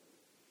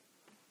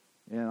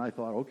 And I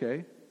thought,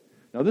 okay.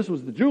 Now this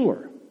was the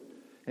jeweler.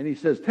 And he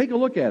says, "Take a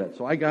look at it."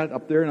 So I got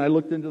up there and I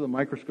looked into the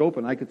microscope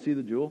and I could see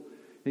the jewel.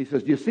 And he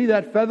says, "Do you see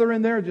that feather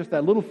in there? Just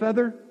that little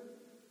feather?"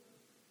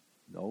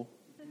 No.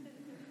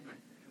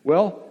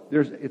 "Well,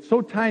 it's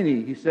so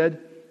tiny," he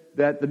said,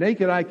 "that the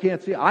naked eye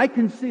can't see it. I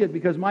can see it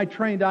because my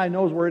trained eye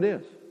knows where it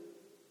is."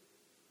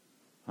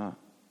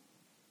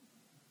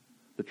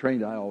 The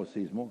trained eye always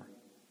sees more.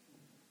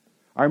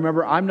 I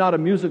remember, I'm not a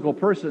musical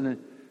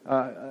person,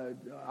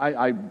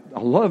 I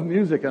love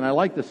music and I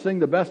like to sing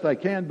the best I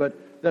can,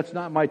 but that's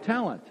not my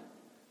talent.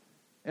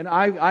 And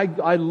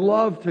I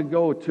love to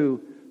go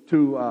to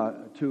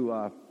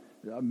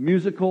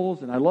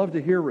musicals, and I love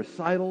to hear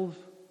recitals.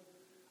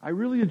 I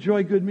really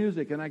enjoy good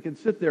music, and I can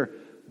sit there.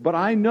 But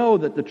I know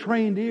that the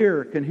trained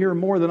ear can hear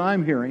more than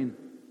I'm hearing.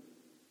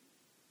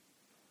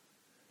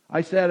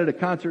 I sat at a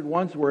concert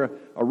once where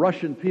a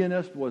Russian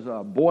pianist was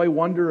a boy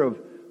wonder of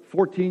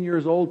 14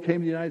 years old, came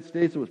to the United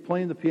States and was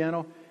playing the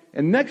piano.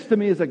 And next to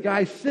me is a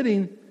guy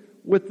sitting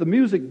with the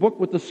music book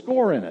with the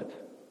score in it.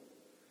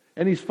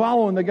 And he's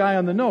following the guy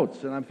on the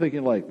notes. And I'm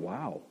thinking like,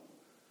 wow,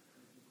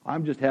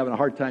 I'm just having a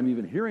hard time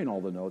even hearing all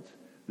the notes.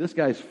 This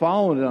guy's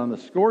following it on the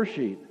score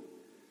sheet.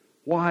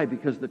 Why?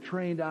 Because the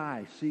trained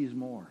eye sees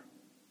more.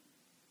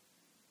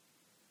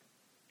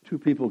 Two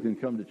people can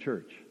come to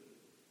church.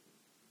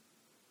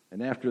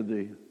 And after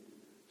the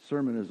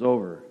sermon is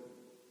over,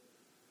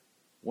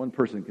 one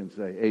person can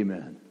say,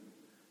 amen.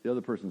 The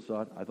other person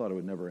saw it, I thought it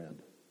would never end.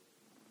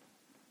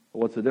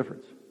 Well, what's the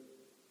difference?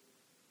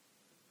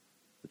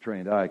 The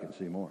trained eye can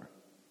see more.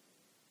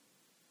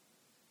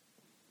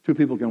 Two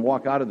people can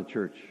walk out of the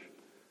church,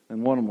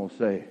 and one of them will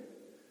say,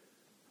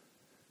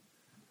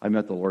 I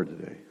met the Lord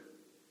today.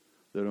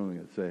 They're only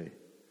going to say,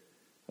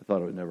 I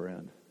thought it would never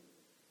end.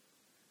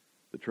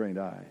 The trained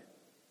eye,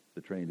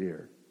 the trained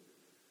ear,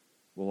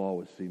 will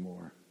always see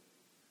more.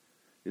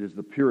 It is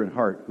the pure in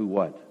heart who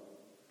what?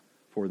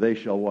 For they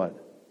shall what?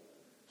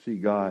 See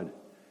God.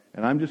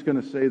 And I'm just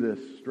going to say this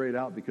straight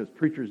out because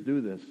preachers do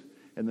this.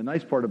 And the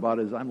nice part about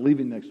it is I'm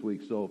leaving next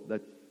week, so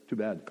that's too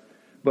bad.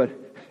 But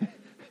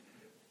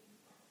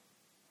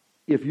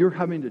if you're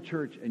coming to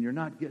church and you're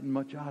not getting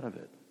much out of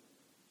it,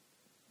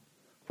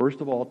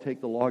 first of all, take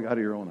the log out of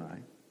your own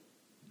eye.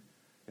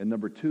 And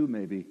number two,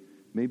 maybe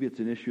it's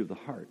an issue of the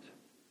heart.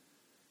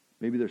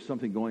 Maybe there's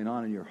something going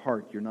on in your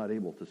heart you're not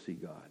able to see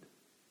God.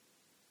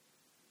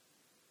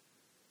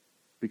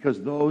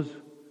 Because those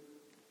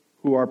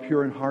who are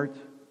pure in heart,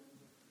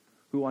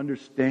 who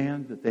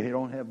understand that they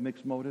don't have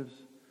mixed motives,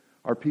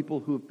 are people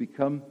who have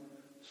become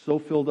so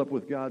filled up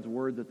with God's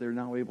Word that they're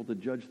now able to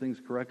judge things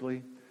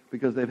correctly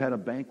because they've had a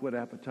banquet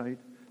appetite,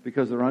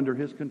 because they're under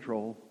His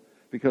control,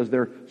 because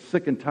they're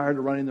sick and tired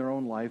of running their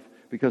own life,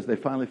 because they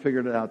finally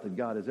figured it out that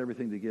God has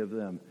everything to give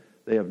them.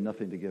 They have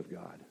nothing to give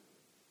God.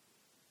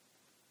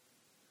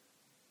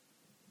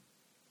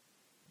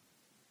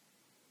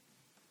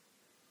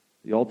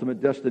 The ultimate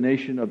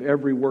destination of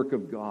every work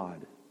of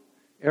God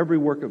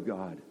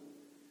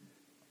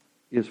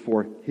is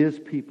for His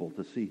people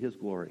to see His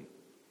glory.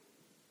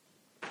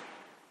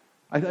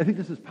 I think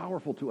this is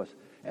powerful to us.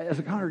 As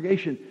a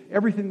congregation,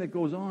 everything that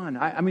goes on.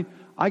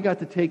 I got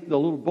to take the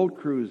little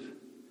boat cruise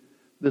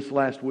this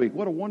last week.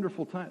 What a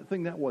wonderful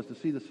thing that was to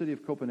see the city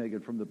of Copenhagen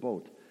from the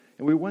boat.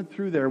 And we went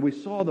through there and we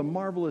saw the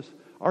marvelous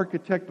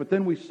architect, but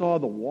then we saw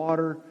the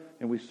water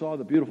and we saw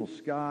the beautiful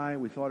sky.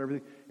 We saw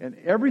everything. And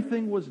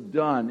everything was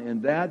done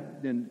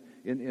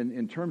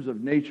in terms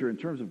of nature, in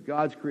terms of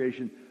God's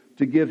creation,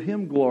 to give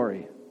Him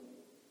glory.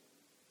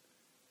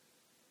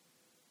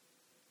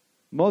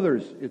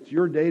 Mothers, it's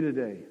your day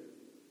today.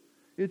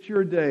 It's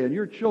your day, and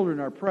your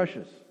children are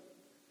precious.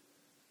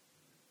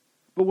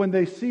 But when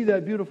they see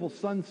that beautiful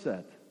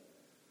sunset,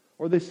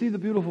 or they see the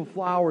beautiful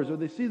flowers, or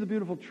they see the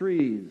beautiful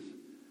trees,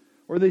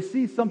 or they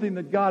see something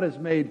that God has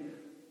made,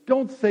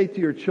 don't say to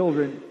your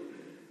children,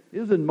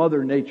 isn't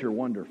Mother Nature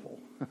wonderful?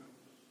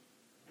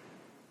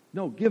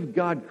 No, give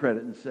God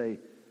credit and say,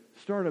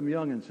 start them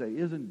young and say,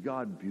 isn't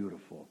God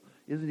beautiful?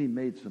 Isn't He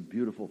made some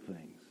beautiful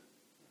things?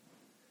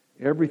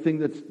 Everything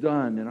that's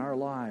done in our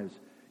lives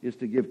is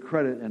to give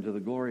credit and to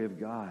the glory of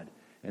God.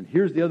 And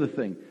here's the other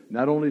thing.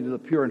 Not only do the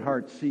pure in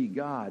heart see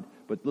God,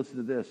 but listen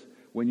to this.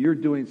 When you're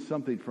doing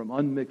something from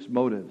unmixed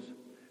motives,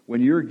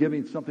 when you're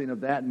giving something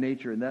of that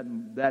nature and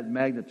that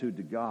magnitude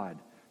to God,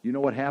 you know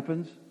what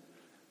happens?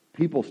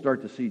 People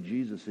start to see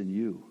Jesus in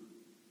you.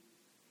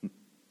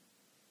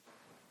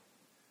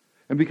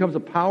 And becomes a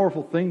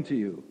powerful thing to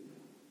you.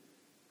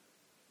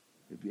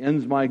 It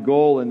ends my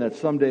goal in that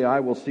someday I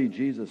will see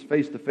Jesus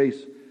face to face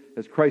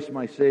as Christ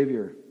my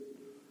Savior.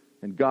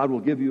 And God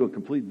will give you a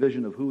complete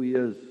vision of who He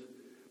is.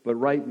 But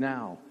right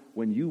now,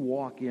 when you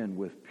walk in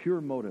with pure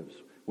motives,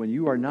 when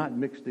you are not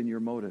mixed in your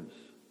motives,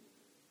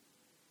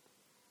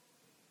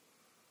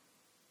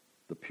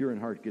 the pure in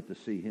heart get to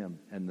see Him,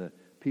 and the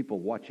people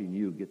watching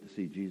you get to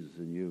see Jesus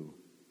in you.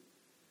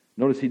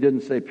 Notice He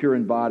didn't say pure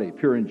in body,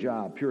 pure in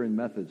job, pure in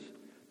methods,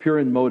 pure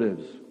in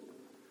motives.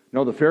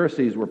 No, the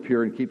Pharisees were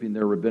pure in keeping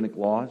their rabbinic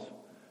laws.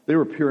 They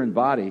were pure in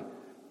body.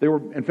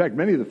 In fact,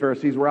 many of the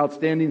Pharisees were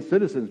outstanding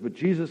citizens, but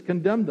Jesus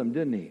condemned them,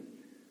 didn't He?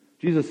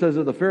 Jesus says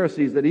of the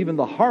Pharisees that even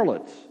the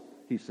harlots,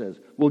 He says,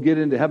 will get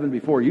into heaven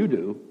before you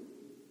do.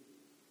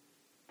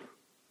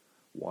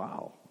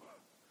 Wow.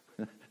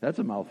 That's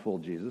a mouthful,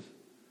 Jesus.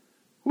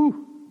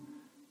 Whew.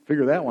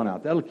 Figure that one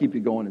out. That'll keep you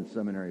going in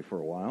seminary for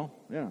a while.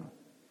 Yeah.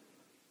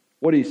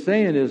 What He's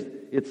saying is,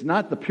 it's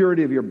not the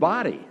purity of your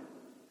body.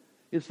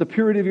 It's the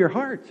purity of your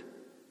heart.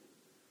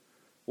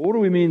 Well, what do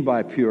we mean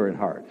by pure in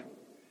heart?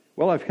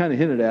 Well, I've kind of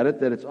hinted at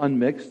it, that it's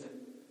unmixed.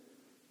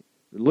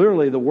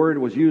 Literally, the word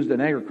was used,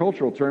 an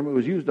agricultural term. It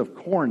was used of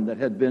corn that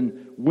had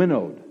been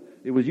winnowed.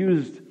 It was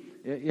used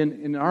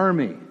in an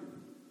army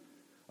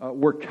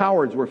where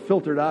cowards were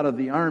filtered out of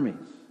the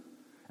armies.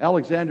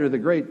 Alexander the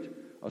Great,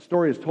 a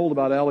story is told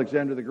about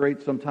Alexander the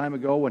Great some time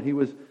ago when he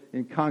was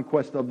in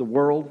conquest of the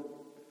world.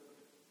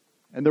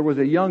 And there was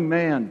a young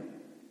man,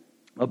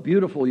 a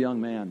beautiful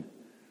young man,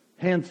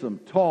 handsome,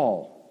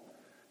 tall.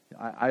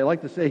 I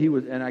like to say he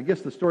was, and I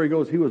guess the story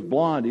goes he was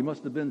blonde. He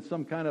must have been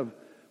some kind of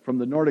from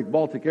the Nordic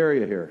Baltic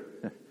area here.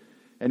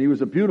 And he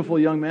was a beautiful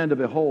young man to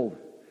behold.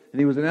 And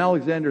he was in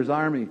Alexander's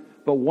army.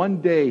 But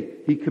one day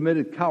he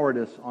committed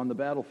cowardice on the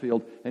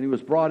battlefield, and he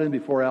was brought in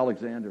before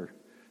Alexander.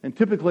 And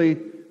typically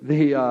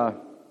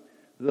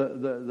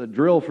the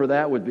drill for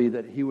that would be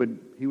that he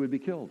would be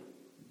killed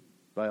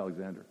by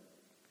Alexander.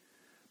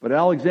 But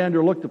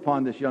Alexander looked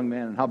upon this young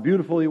man and how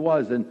beautiful he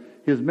was, and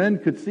his men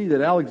could see that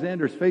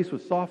Alexander's face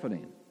was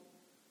softening.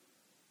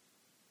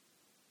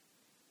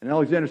 And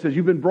Alexander says,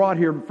 "You've been brought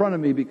here in front of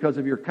me because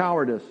of your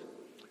cowardice.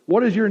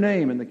 What is your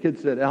name?" And the kid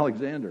said,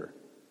 "Alexander."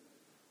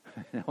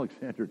 And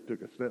Alexander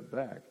took a step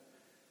back.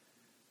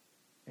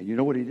 And you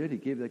know what he did? He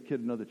gave that kid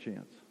another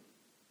chance.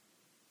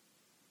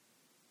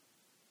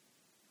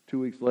 2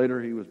 weeks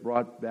later, he was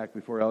brought back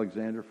before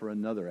Alexander for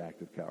another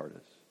act of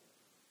cowardice.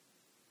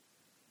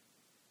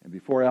 And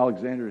before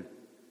Alexander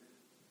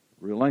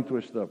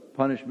relinquished the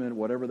punishment,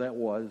 whatever that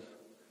was,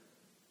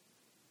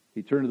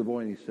 he turned to the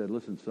boy and he said,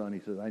 "Listen, son," he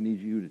said, "I need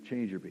you to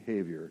change your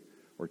behavior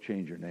or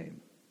change your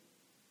name."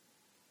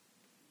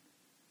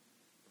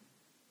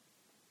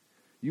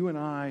 You and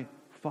I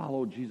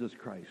follow Jesus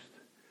Christ.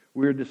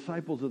 We are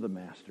disciples of the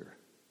Master.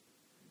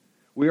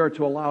 We are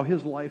to allow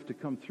His life to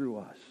come through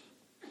us.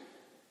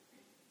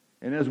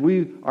 And as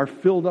we are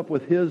filled up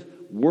with His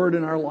Word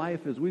in our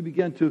life, as we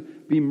begin to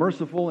be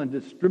merciful and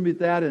distribute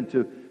that and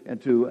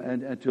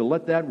to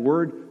let that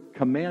Word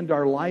command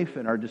our life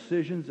and our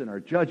decisions and our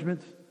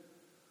judgments,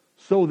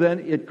 so then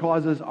it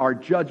causes our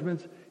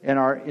judgments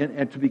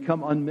and to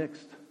become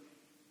unmixed,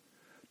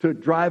 to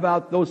drive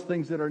out those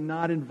things that are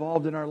not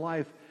involved in our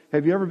life.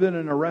 Have you ever been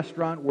in a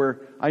restaurant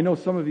where, I know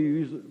some of you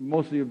use,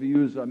 most of you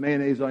use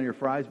mayonnaise on your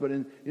fries, but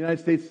in the United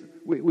States,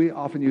 we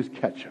often use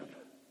ketchup.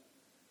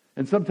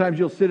 And sometimes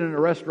you'll sit in a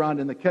restaurant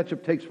and the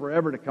ketchup takes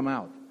forever to come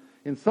out.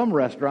 In some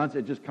restaurants,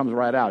 it just comes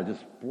right out. It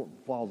just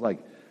falls like,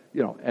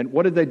 and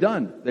what had they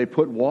done? They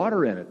put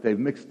water in it. They've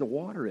mixed the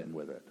water in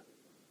with it.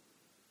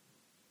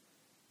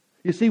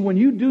 You see, when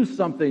you do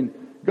something,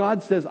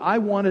 God says, "I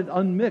want it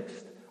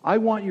unmixed. I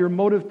want your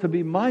motive to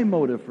be my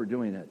motive for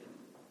doing it."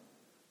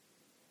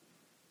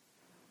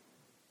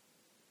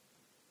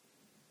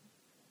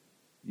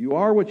 You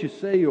are what you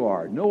say you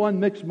are. No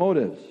unmixed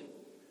motives.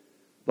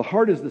 The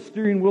heart is the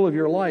steering wheel of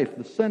your life,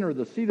 the center,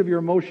 the seat of your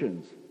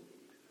emotions.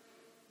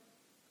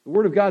 The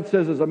Word of God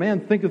says, "As a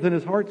man thinketh in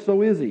his heart,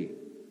 so is he."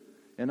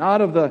 And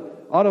out of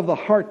the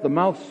heart, the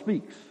mouth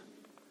speaks.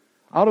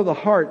 Out of the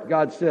heart,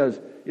 God says,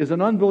 is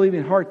an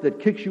unbelieving heart that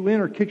kicks you in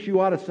or kicks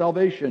you out of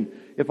salvation.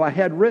 If I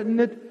had written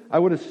it, I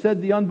would have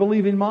said the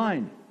unbelieving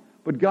mind.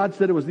 But God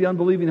said it was the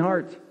unbelieving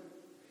heart.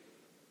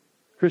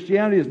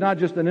 Christianity is not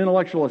just an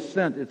intellectual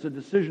assent, it's a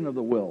decision of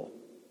the will.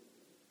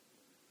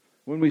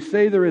 When we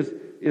say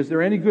is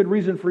there any good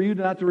reason for you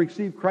not to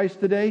receive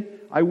Christ today?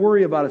 I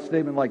worry about a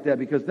statement like that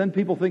because then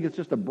people think it's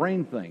just a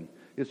brain thing.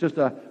 It's just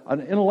an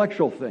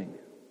intellectual thing.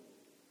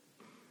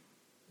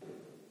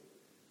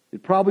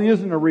 It probably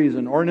isn't a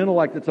reason or an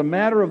intellect. It's a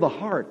matter of the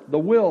heart, the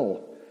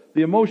will,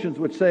 the emotions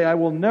which say, "I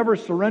will never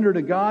surrender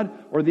to God,"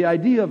 or the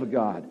idea of a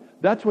God.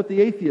 That's what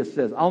the atheist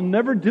says. "I'll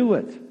never do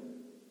it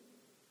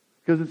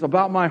because it's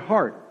about my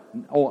heart."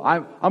 Oh,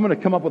 I'm going to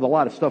come up with a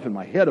lot of stuff in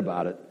my head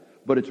about it,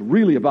 but it's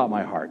really about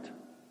my heart.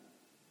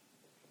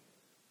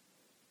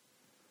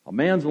 A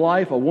man's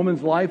life, a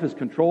woman's life is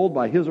controlled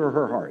by his or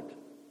her heart.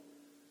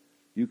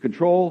 You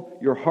control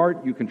your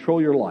heart, you control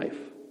your life.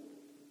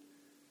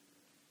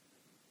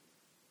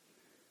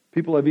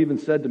 People have even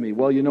said to me,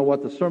 "Well, you know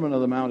what? The Sermon on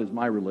the Mount is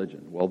my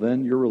religion." Well,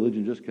 then your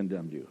religion just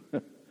condemned you.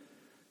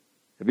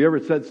 Have you ever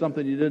said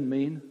something you didn't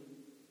mean?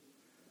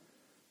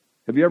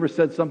 Have you ever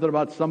said something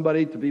about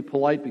somebody to be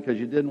polite because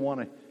you didn't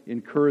want to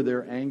incur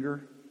their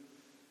anger?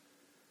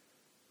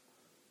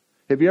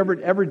 Have you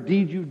every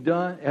deed you've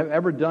done,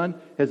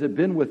 has it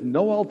been with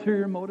no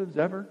ulterior motives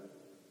ever?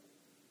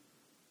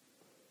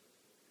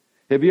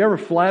 Have you ever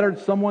flattered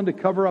someone to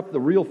cover up the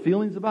real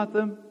feelings about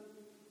them?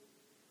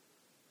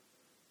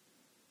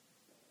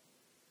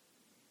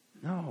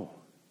 No.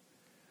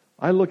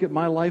 I look at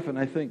my life and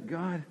I think,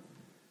 God,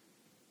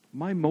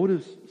 my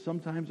motives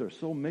sometimes are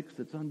so mixed,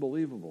 it's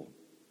unbelievable.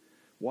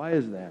 Why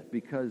is that?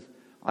 Because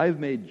I've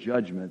made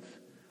judgments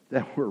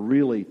that were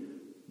really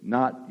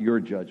not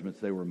your judgments,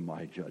 they were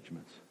my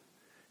judgments.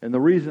 And the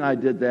reason I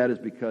did that is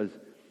because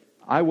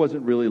I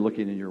wasn't really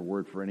looking in your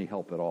Word for any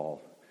help at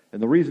all. And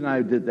the reason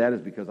I did that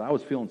is because I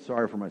was feeling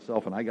sorry for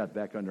myself and I got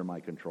back under my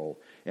control.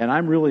 And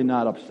I'm really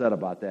not upset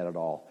about that at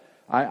all.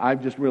 I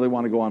just really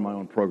want to go on my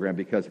own program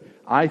because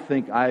I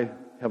think I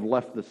have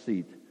left the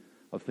seat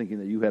of thinking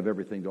that you have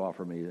everything to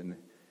offer me,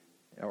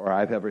 or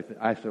I've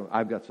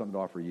got something to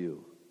offer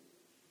you.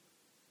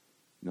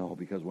 No,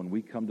 because when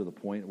we come to the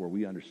point where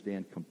we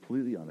understand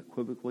completely,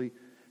 unequivocally,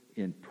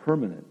 in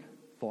permanent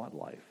thought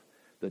life,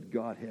 that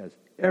God has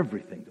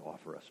everything to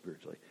offer us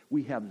spiritually.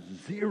 We have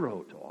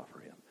zero to offer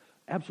him.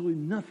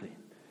 Absolutely nothing.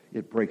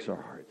 It breaks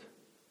our hearts.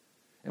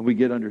 And we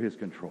get under his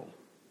control.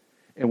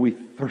 And we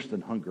thirst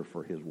and hunger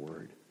for his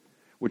word,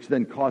 which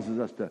then causes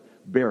us to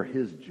bear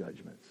his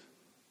judgments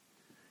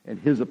and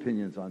his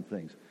opinions on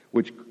things,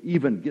 which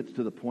even gets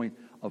to the point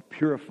of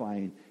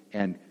purifying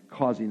and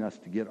causing us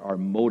to get our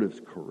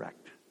motives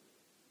correct.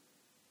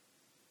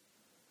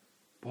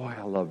 Boy,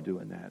 I love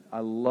doing that. I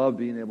love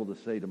being able to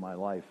say to my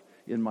life,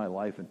 in my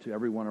life, and to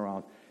everyone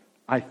around,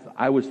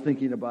 I was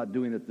thinking about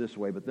doing it this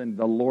way, but then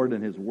the Lord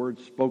and his word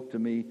spoke to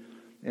me,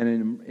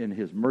 and in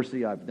his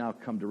mercy, I've now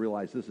come to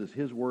realize this is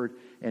his word,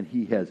 and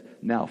he has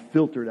now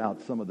filtered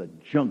out some of the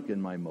junk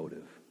in my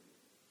motive.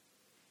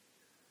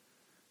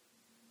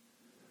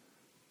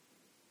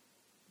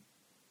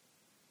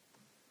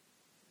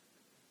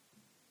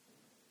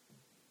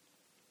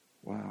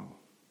 Wow.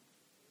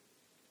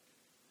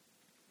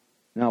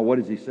 Now, what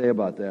does he say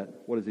about that?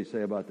 What does he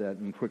say about that?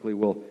 And quickly,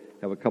 we'll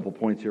have a couple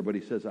points here, but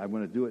he says, I'm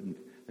going to do it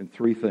in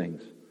three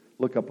things.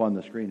 Look up on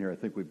the screen here. I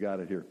think we've got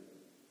it here.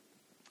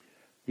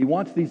 He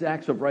wants these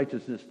acts of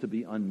righteousness to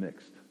be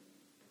unmixed.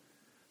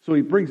 So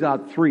he brings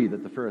out three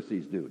that the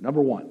Pharisees do.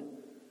 Number one,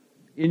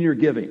 in your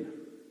giving,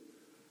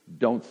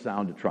 don't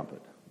sound a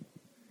trumpet.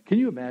 Can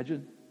you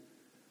imagine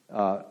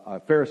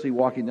a Pharisee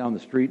walking down the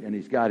street and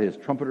he's got his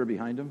trumpeter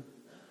behind him?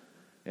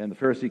 And the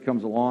Pharisee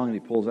comes along and he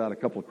pulls out a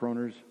couple of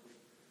kroners,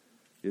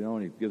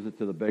 and he gives it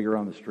to the beggar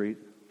on the street,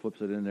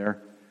 flips it in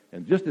there.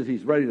 And just as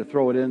he's ready to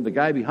throw it in, the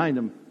guy behind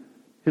him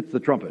hits the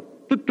trumpet.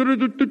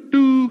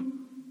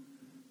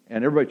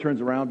 And everybody turns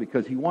around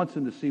because he wants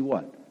him to see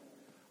what?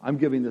 I'm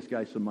giving this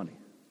guy some money.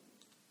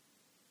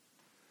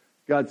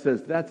 God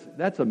says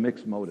that's a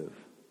mixed motive.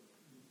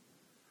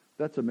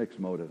 That's a mixed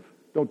motive.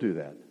 Don't do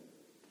that.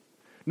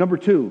 Number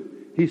two,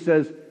 he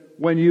says,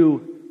 when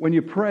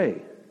you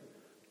pray,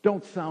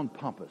 don't sound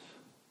pompous.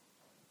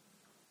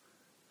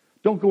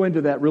 Don't go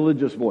into that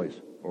religious voice.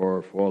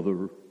 Our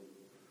Father,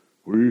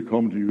 we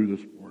come to you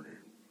this morning.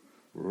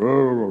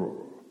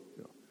 No,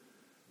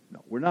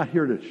 we're not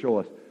here to show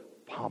us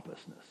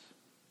pompousness.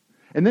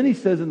 And then he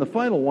says in the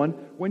final one,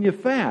 when you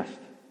fast,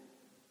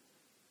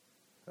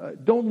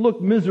 don't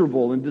look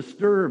miserable and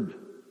disturbed.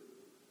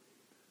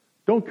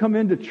 Don't come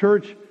into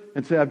church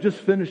and say, I've just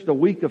finished a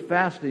week of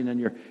fasting and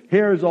your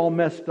hair is all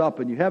messed up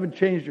and you haven't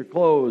changed your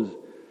clothes,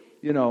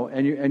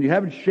 and you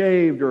haven't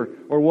shaved or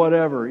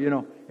whatever,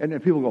 And then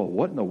people go,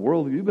 what in the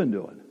world have you been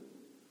doing?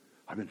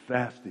 I've been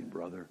fasting,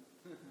 brother.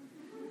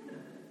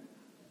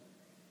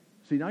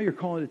 See, now you're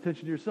calling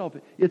attention to yourself.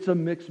 It's a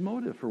mixed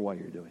motive for why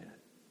you're doing it.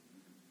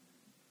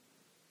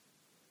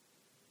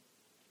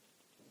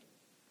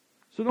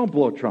 So don't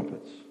blow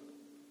trumpets.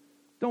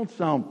 Don't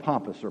sound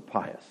pompous or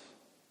pious.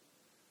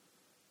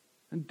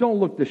 And don't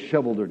look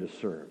disheveled or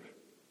disturbed.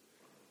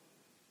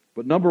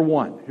 But number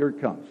one, here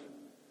it comes.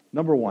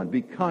 Number one,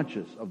 be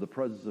conscious of the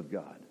presence of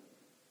God.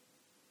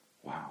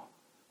 Wow.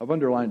 I've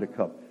underlined a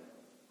couple.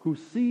 Who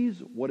sees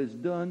what is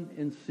done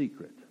in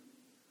secret.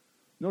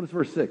 Notice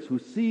verse 6. Who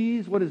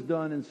sees what is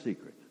done in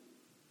secret.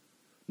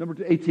 Number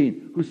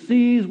 18. Who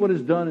sees what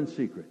is done in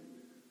secret.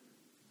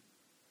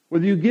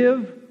 Whether you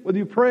give, whether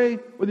you pray,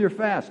 whether you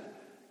fast.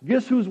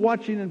 Guess who's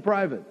watching in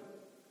private,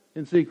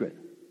 in secret?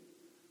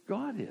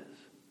 God is.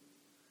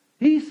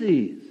 He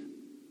sees.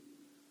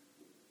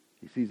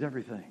 He sees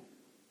everything.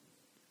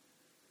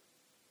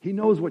 He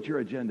knows what your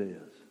agenda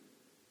is.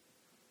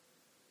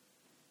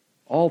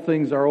 All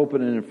things are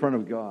open and in front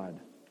of God.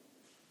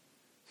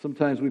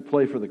 Sometimes we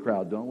play for the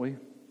crowd, don't we?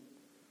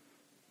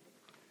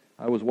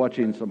 I was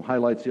watching some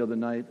highlights the other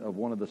night of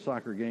one of the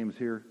soccer games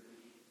here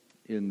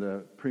in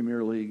the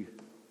Premier League.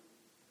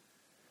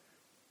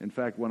 In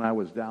fact, when I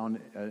was down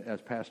as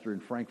pastor in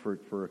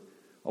Frankfurt for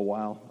a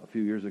while, a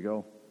few years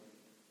ago,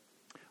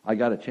 I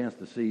got a chance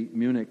to see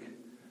Munich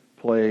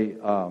play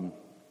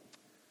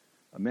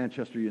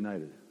Manchester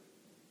United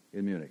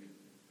in Munich.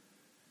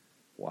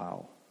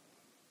 Wow.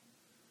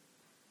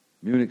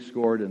 Munich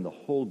scored and the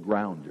whole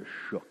ground just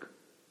shook.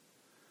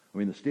 I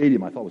mean, the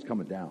stadium I thought was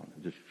coming down.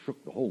 It just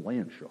shook. The whole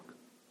land shook.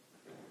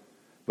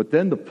 But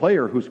then the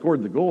player who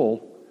scored the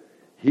goal,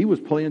 he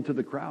was playing to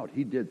the crowd.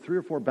 He did 3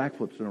 or 4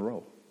 backflips in a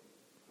row.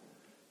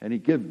 And he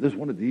gave this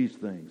one of these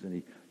things. And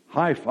he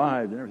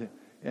high-fived and everything.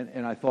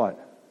 And I thought,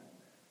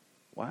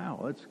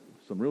 wow, that's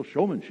some real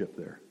showmanship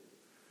there.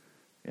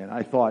 And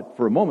I thought,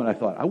 for a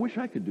moment, I wish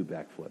I could do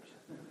backflips.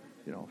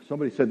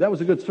 Somebody said, that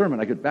was a good sermon.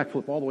 I could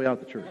backflip all the way out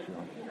the church.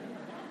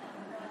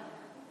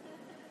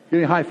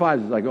 Getting high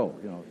fives as I go.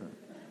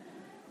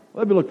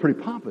 Well, that'd look pretty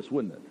pompous,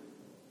 wouldn't it?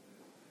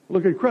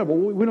 Look incredible.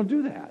 We don't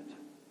do that.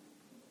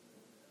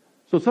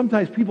 So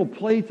sometimes people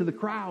play to the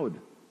crowd.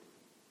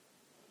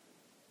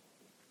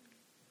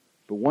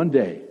 But one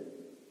day,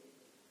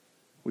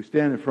 we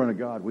stand in front of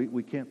God.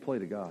 We can't play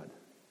to God.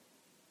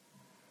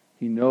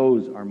 He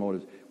knows our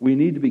motives. We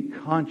need to be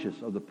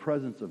conscious of the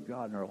presence of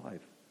God in our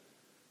life.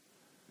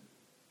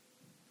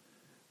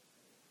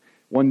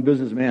 One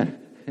businessman,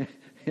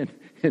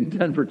 in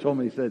Denver told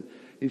me, he said,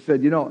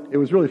 it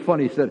was really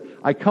funny. He said,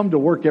 I come to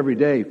work every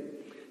day.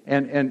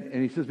 And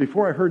he says,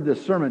 before I heard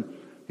this sermon,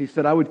 he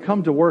said, I would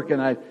come to work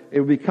and it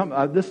would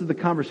become, this is the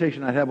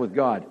conversation I'd have with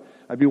God.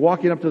 I'd be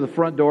walking up to the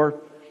front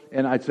door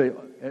and I'd say,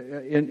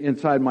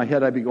 inside my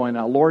head, I'd be going,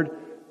 now, Lord,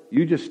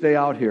 you just stay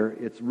out here.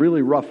 It's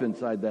really rough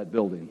inside that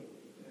building.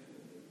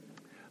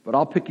 But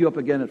I'll pick you up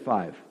again at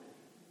 5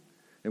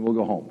 and we'll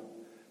go home.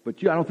 But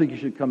I don't think you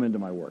should come into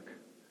my work.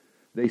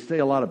 They say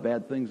a lot of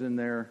bad things in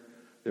there.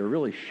 They're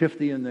really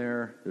shifty in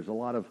there. There's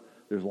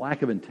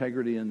lack of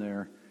integrity in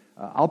there.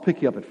 I'll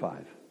pick you up at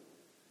 5.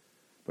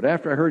 But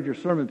after I heard your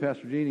sermon,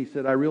 Pastor Gene, he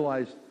said, I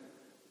realized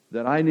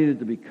that I needed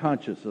to be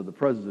conscious of the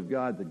presence of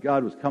God, that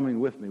God was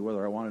coming with me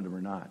whether I wanted him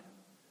or not.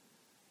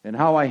 And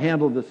how I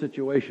handled the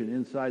situation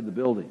inside the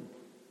building.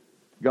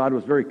 God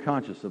was very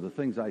conscious of the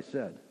things I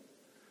said,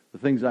 the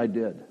things I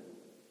did.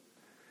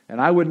 And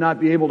I would not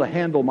be able to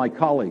handle my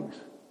colleagues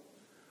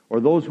or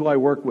those who I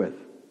work with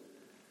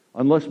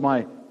unless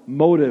my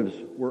motives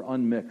were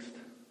unmixed.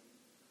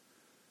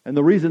 And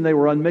the reason they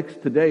were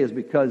unmixed today is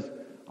because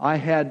I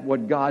had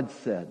what God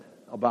said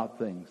about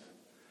things.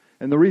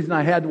 And the reason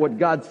I had what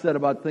God said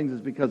about things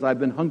is because I've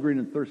been hungering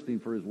and thirsting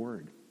for his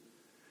word.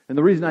 And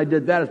the reason I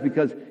did that is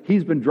because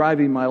he's been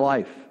driving my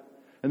life.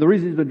 And the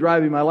reason he's been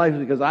driving my life is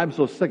because I'm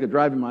so sick of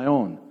driving my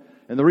own.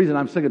 And the reason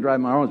I'm sick of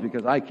driving my own is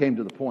because I came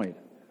to the point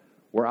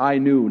where I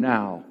knew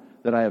now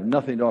that I have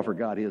nothing to offer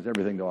God. He has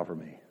everything to offer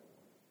me.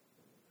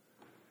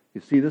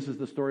 You see, this is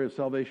the story of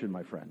salvation,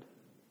 my friend.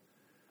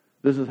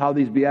 This is how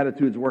these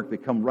Beatitudes work. They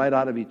come right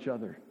out of each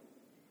other.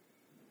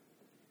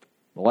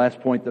 The last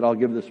point that I'll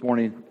give this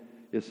morning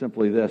is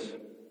simply this.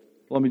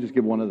 Let me just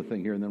give one other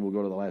thing here, and then we'll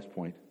go to the last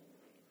point.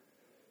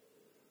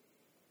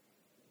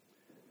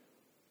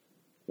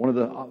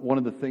 One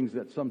of the things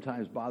that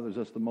sometimes bothers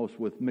us the most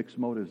with mixed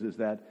motives is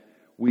that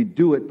we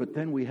do it, but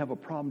then we have a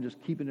problem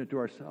just keeping it to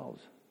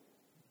ourselves.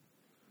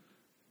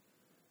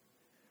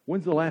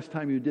 When's the last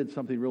time you did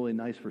something really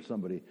nice for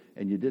somebody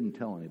and you didn't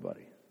tell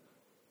anybody?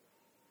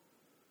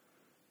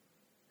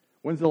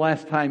 When's the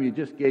last time you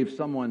just gave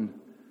someone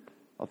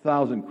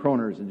 1,000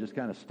 kroners and just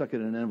kind of stuck it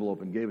in an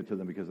envelope and gave it to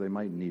them because they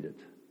might need it?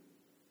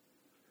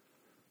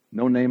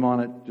 No name on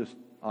it, just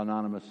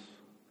anonymous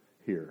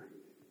here.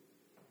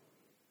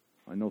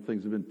 I know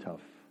things have been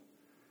tough.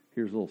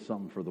 Here's a little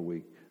something for the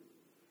week.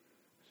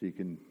 So you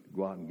can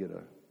go out and get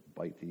a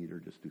bite to eat or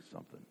just do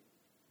something.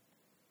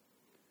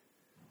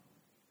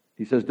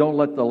 He says, don't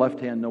let the left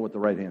hand know what the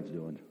right hand's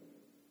doing.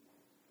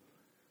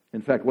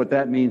 In fact, what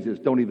that means is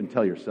don't even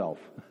tell yourself.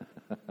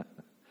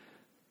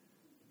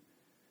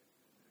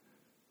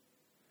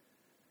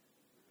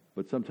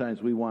 But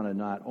sometimes we want to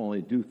not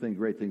only do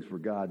great things for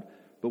God,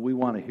 but we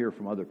want to hear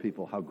from other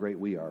people how great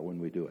we are when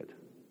we do it.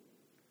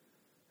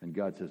 And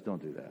God says,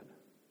 don't do that.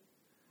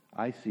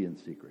 I see in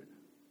secret,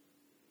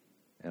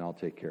 and I'll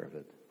take care of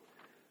it.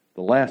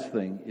 The last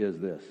thing is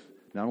this.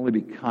 Not only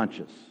be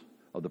conscious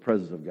of the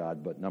presence of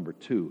God, but number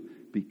 2,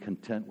 be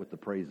content with the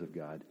praise of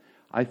God.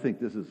 I think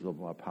this is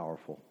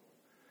powerful.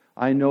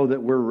 I know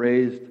that we're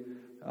raised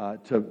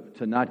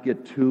to not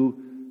get too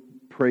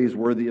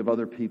praiseworthy of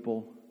other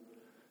people.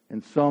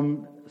 And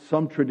some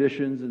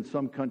traditions in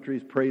some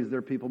countries praise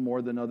their people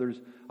more than others.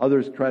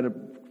 Others try to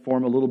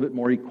form a little bit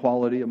more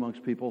equality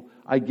amongst people.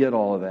 I get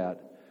all of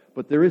that.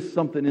 But there is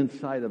something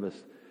inside of us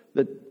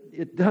that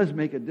it does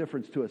make a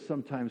difference to us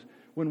sometimes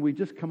when we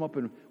just come up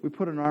and we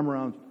put an arm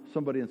around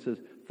somebody and says,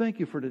 thank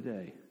you for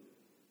today.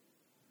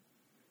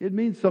 It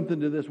means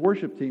something to this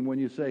worship team when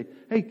you say,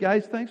 hey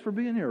guys, thanks for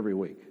being here every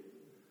week.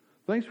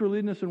 Thanks for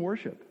leading us in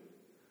worship.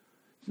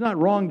 It's not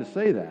wrong to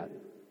say that.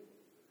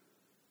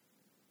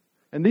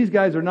 And these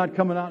guys are not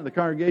coming out in the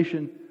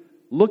congregation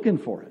looking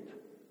for it.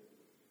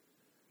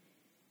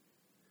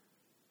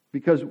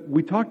 Because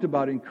we talked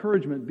about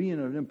encouragement being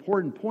an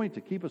important point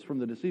to keep us from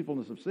the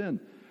deceitfulness of sin.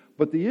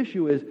 But the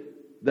issue is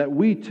that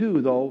we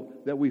too, though,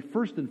 that we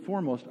first and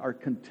foremost are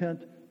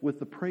content with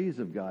the praise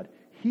of God.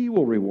 He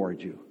will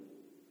reward you.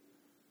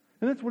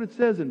 And that's what it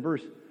says in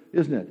verse,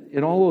 isn't it?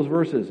 In all those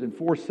verses, in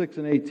 4, 6,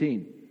 and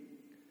 18.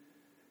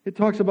 It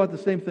talks about the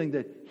same thing,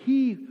 that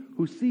he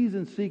who sees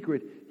in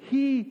secret,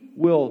 he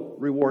will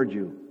reward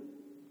you.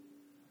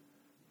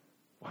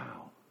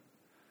 Wow.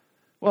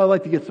 Well, I'd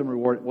like to get some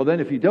reward. Well, then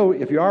if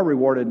you are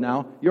rewarded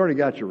now, you already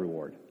got your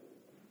reward.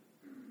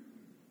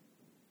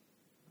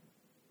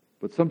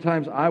 But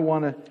sometimes I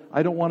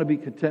don't want to be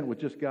content with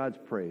just God's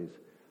praise.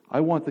 I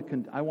want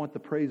the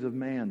praise of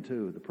man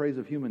too, the praise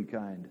of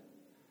humankind.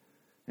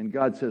 And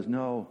God says,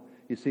 no.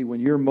 You see, when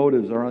your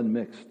motives are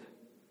unmixed,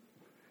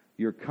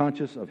 you're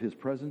conscious of his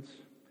presence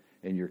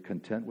and you're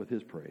content with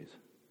his praise.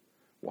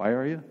 Why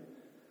are you?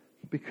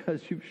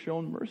 Because you've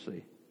shown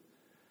mercy.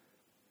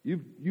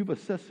 You've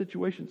assessed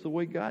situations the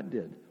way God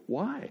did.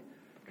 Why?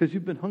 Because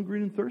you've been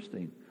hungry and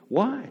thirsting.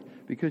 Why?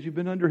 Because you've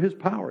been under his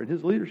power and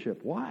his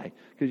leadership. Why?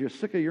 Because you're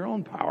sick of your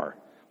own power.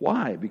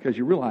 Why? Because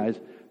you realize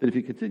that if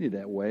you continue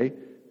that way,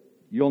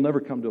 you'll never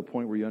come to a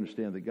point where you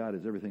understand that God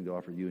has everything to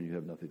offer you and you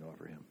have nothing to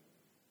offer him.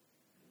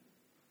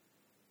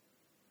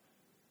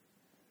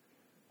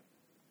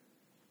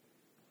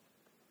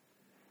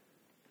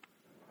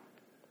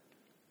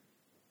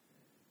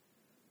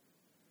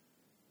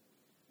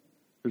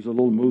 There's a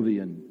little movie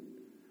and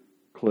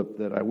clip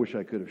that I wish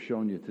I could have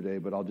shown you today,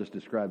 but I'll just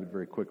describe it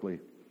very quickly.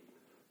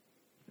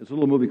 It's a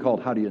little movie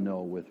called How Do You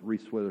Know with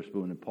Reese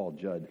Witherspoon and Paul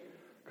Judd,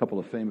 a couple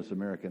of famous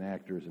American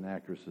actors and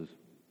actress.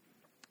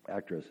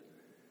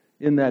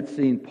 In that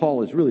scene,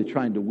 Paul is really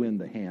trying to win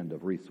the hand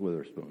of Reese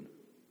Witherspoon.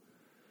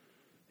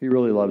 He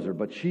really loves her,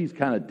 but she's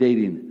kind of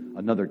dating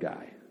another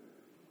guy.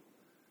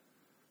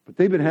 But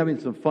they've been having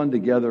some fun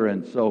together,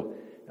 and so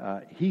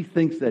he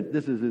thinks that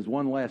this is his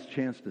one last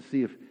chance to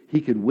see if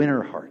he could win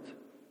her heart.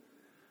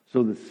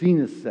 So the scene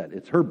is set.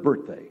 It's her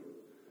birthday,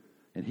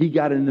 and he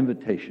got an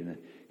invitation. And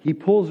he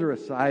pulls her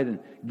aside and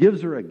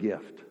gives her a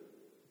gift.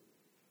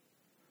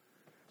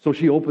 So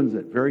she opens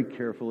it very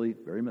carefully,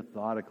 very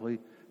methodically,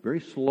 very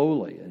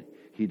slowly, and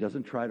he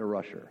doesn't try to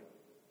rush her.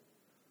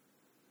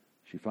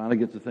 She finally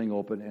gets the thing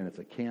open, and it's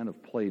a can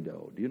of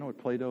Play-Doh. Do you know what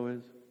Play-Doh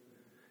is?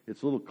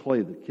 It's a little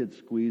clay that kids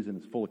squeeze, and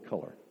it's full of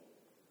color.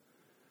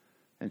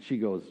 And she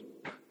goes,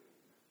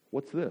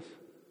 "What's this?"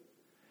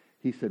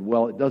 He said,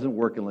 "Well, it doesn't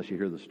work unless you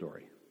hear the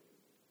story.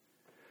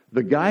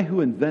 The guy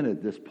who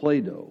invented this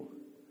Play-Doh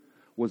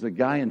was a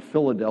guy in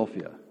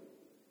Philadelphia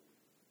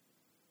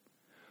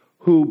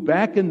who,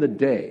 back in the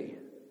day,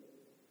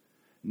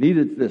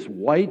 needed this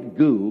white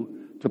goo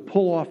to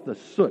pull off the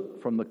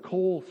soot from the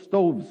coal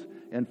stoves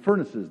and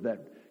furnaces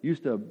that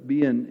used to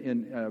be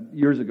in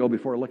years ago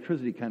before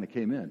electricity kind of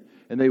came in.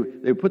 And they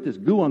would put this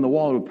goo on the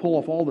wall and would pull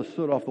off all the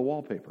soot off the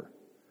wallpaper.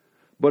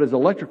 But as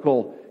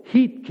electrical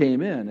heat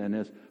came in and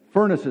as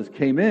furnaces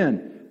came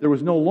in, there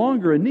was no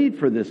longer a need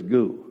for this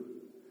goo.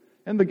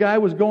 And the guy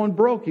was going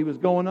broke. He was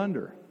going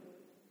under.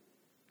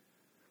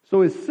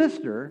 So his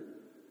sister,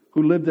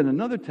 who lived in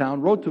another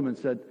town, wrote to him and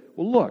said,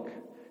 "Well, look,"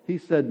 he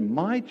said,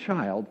 "my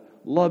child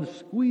loves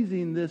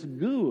squeezing this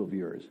goo of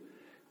yours.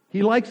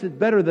 He likes it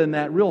better than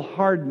that real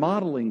hard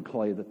modeling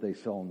clay that they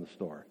sell in the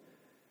store.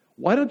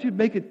 Why don't you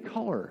make it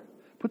color?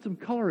 Put some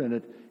color in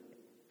it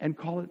and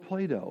call it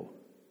Play-Doh."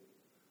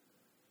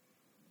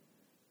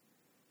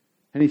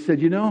 And he said,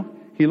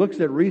 he looks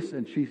at Reese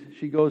and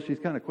she goes, she's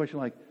kind of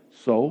questioning like,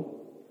 "So?"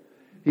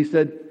 He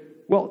said,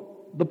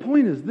 "Well, the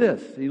point is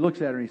this." He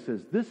looks at her and he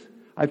says,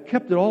 "I've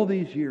kept it all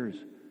these years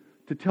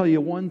to tell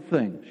you one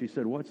thing." She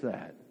said, "What's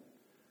that?"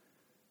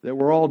 "That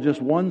we're all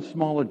just one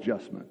small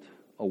adjustment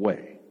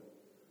away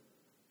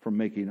from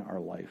making our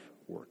life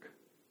work."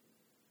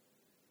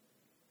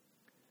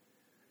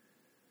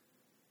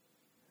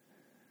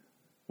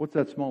 What's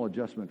that small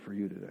adjustment for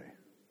you today?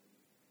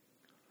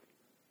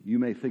 You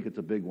may think it's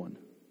a big one,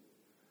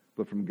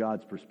 but from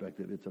God's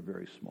perspective, it's a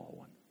very small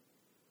one.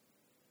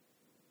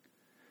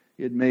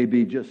 It may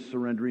be just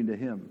surrendering to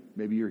Him.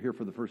 Maybe you're here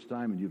for the first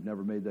time and you've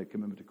never made that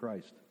commitment to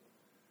Christ.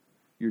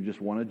 You're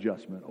just one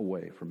adjustment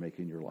away from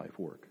making your life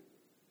work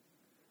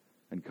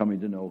and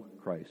coming to know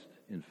Christ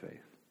in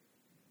faith.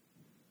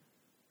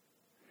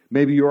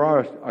 Maybe you are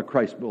a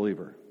Christ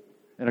believer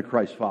and a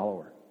Christ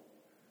follower,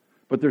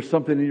 but there's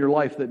something in your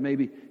life that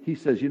maybe He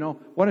says,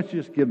 "Why don't you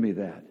just give me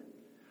that?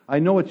 I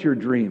know it's your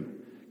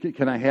dream.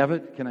 Can I have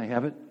it? Can I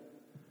have it?"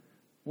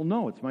 "Well,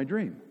 no, it's my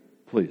dream.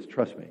 Please,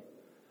 trust me.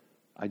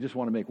 I just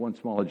want to make one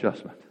small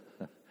adjustment."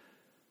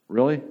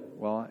 "Really?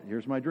 Well,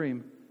 here's my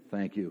dream.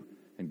 Thank you."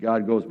 And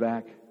God goes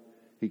back.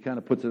 He kind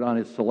of puts it on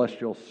His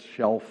celestial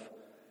shelf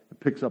and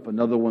picks up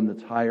another one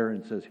that's higher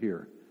and says,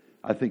 "Here,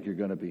 I think you're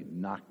going to be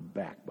knocked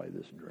back by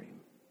this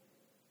dream."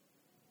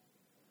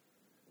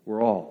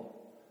 We're all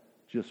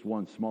just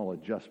one small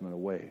adjustment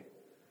away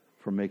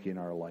from making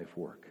our life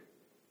work.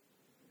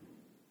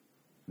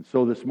 And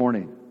so this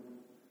morning,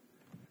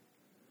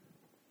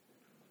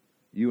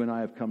 you and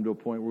I have come to a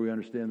point where we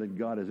understand that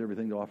God has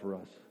everything to offer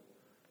us.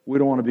 We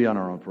don't want to be on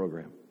our own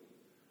program.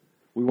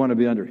 We want to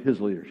be under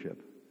His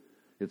leadership.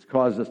 It's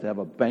caused us to have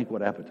a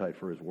banquet appetite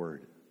for His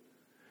Word,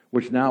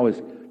 which now is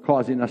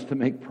causing us to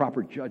make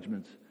proper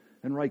judgments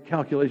and right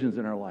calculations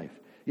in our life.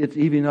 It's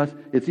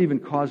even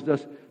caused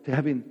us to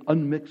having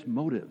unmixed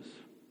motives,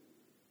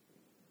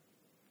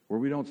 where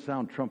we don't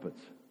sound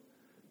trumpets,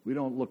 we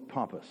don't look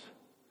pompous,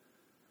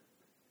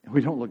 and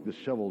we don't look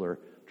disheveled or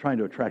trying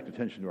to attract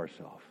attention to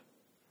ourselves.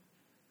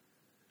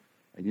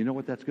 And you know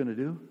what that's going to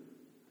do?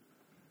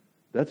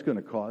 That's going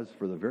to cause,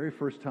 for the very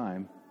first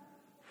time,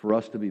 for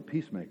us to be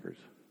peacemakers.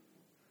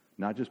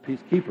 Not just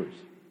peacekeepers,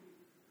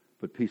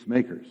 but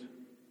peacemakers.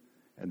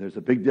 And there's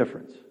a big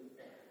difference.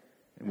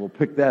 And we'll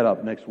pick that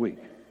up next week.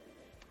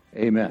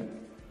 Amen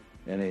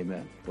and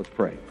amen. Let's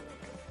pray.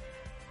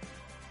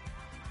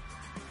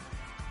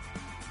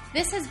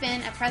 This has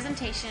been a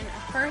presentation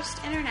of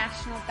First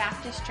International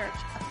Baptist Church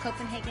of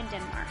Copenhagen,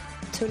 Denmark.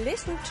 To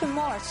listen to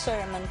more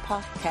sermon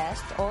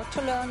podcasts or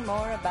to learn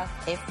more about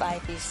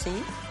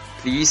FIBC,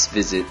 please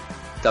visit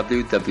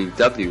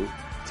www.fibc.dk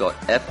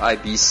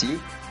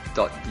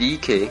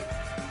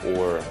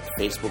or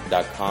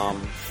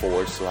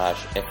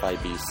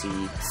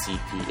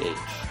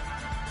facebook.com/FIBCCPH.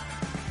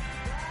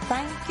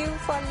 thank you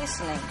for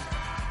listening.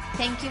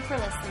 Thank you for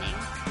listening.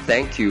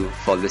 Thank you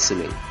for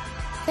listening.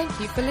 Thank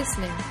you for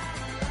listening.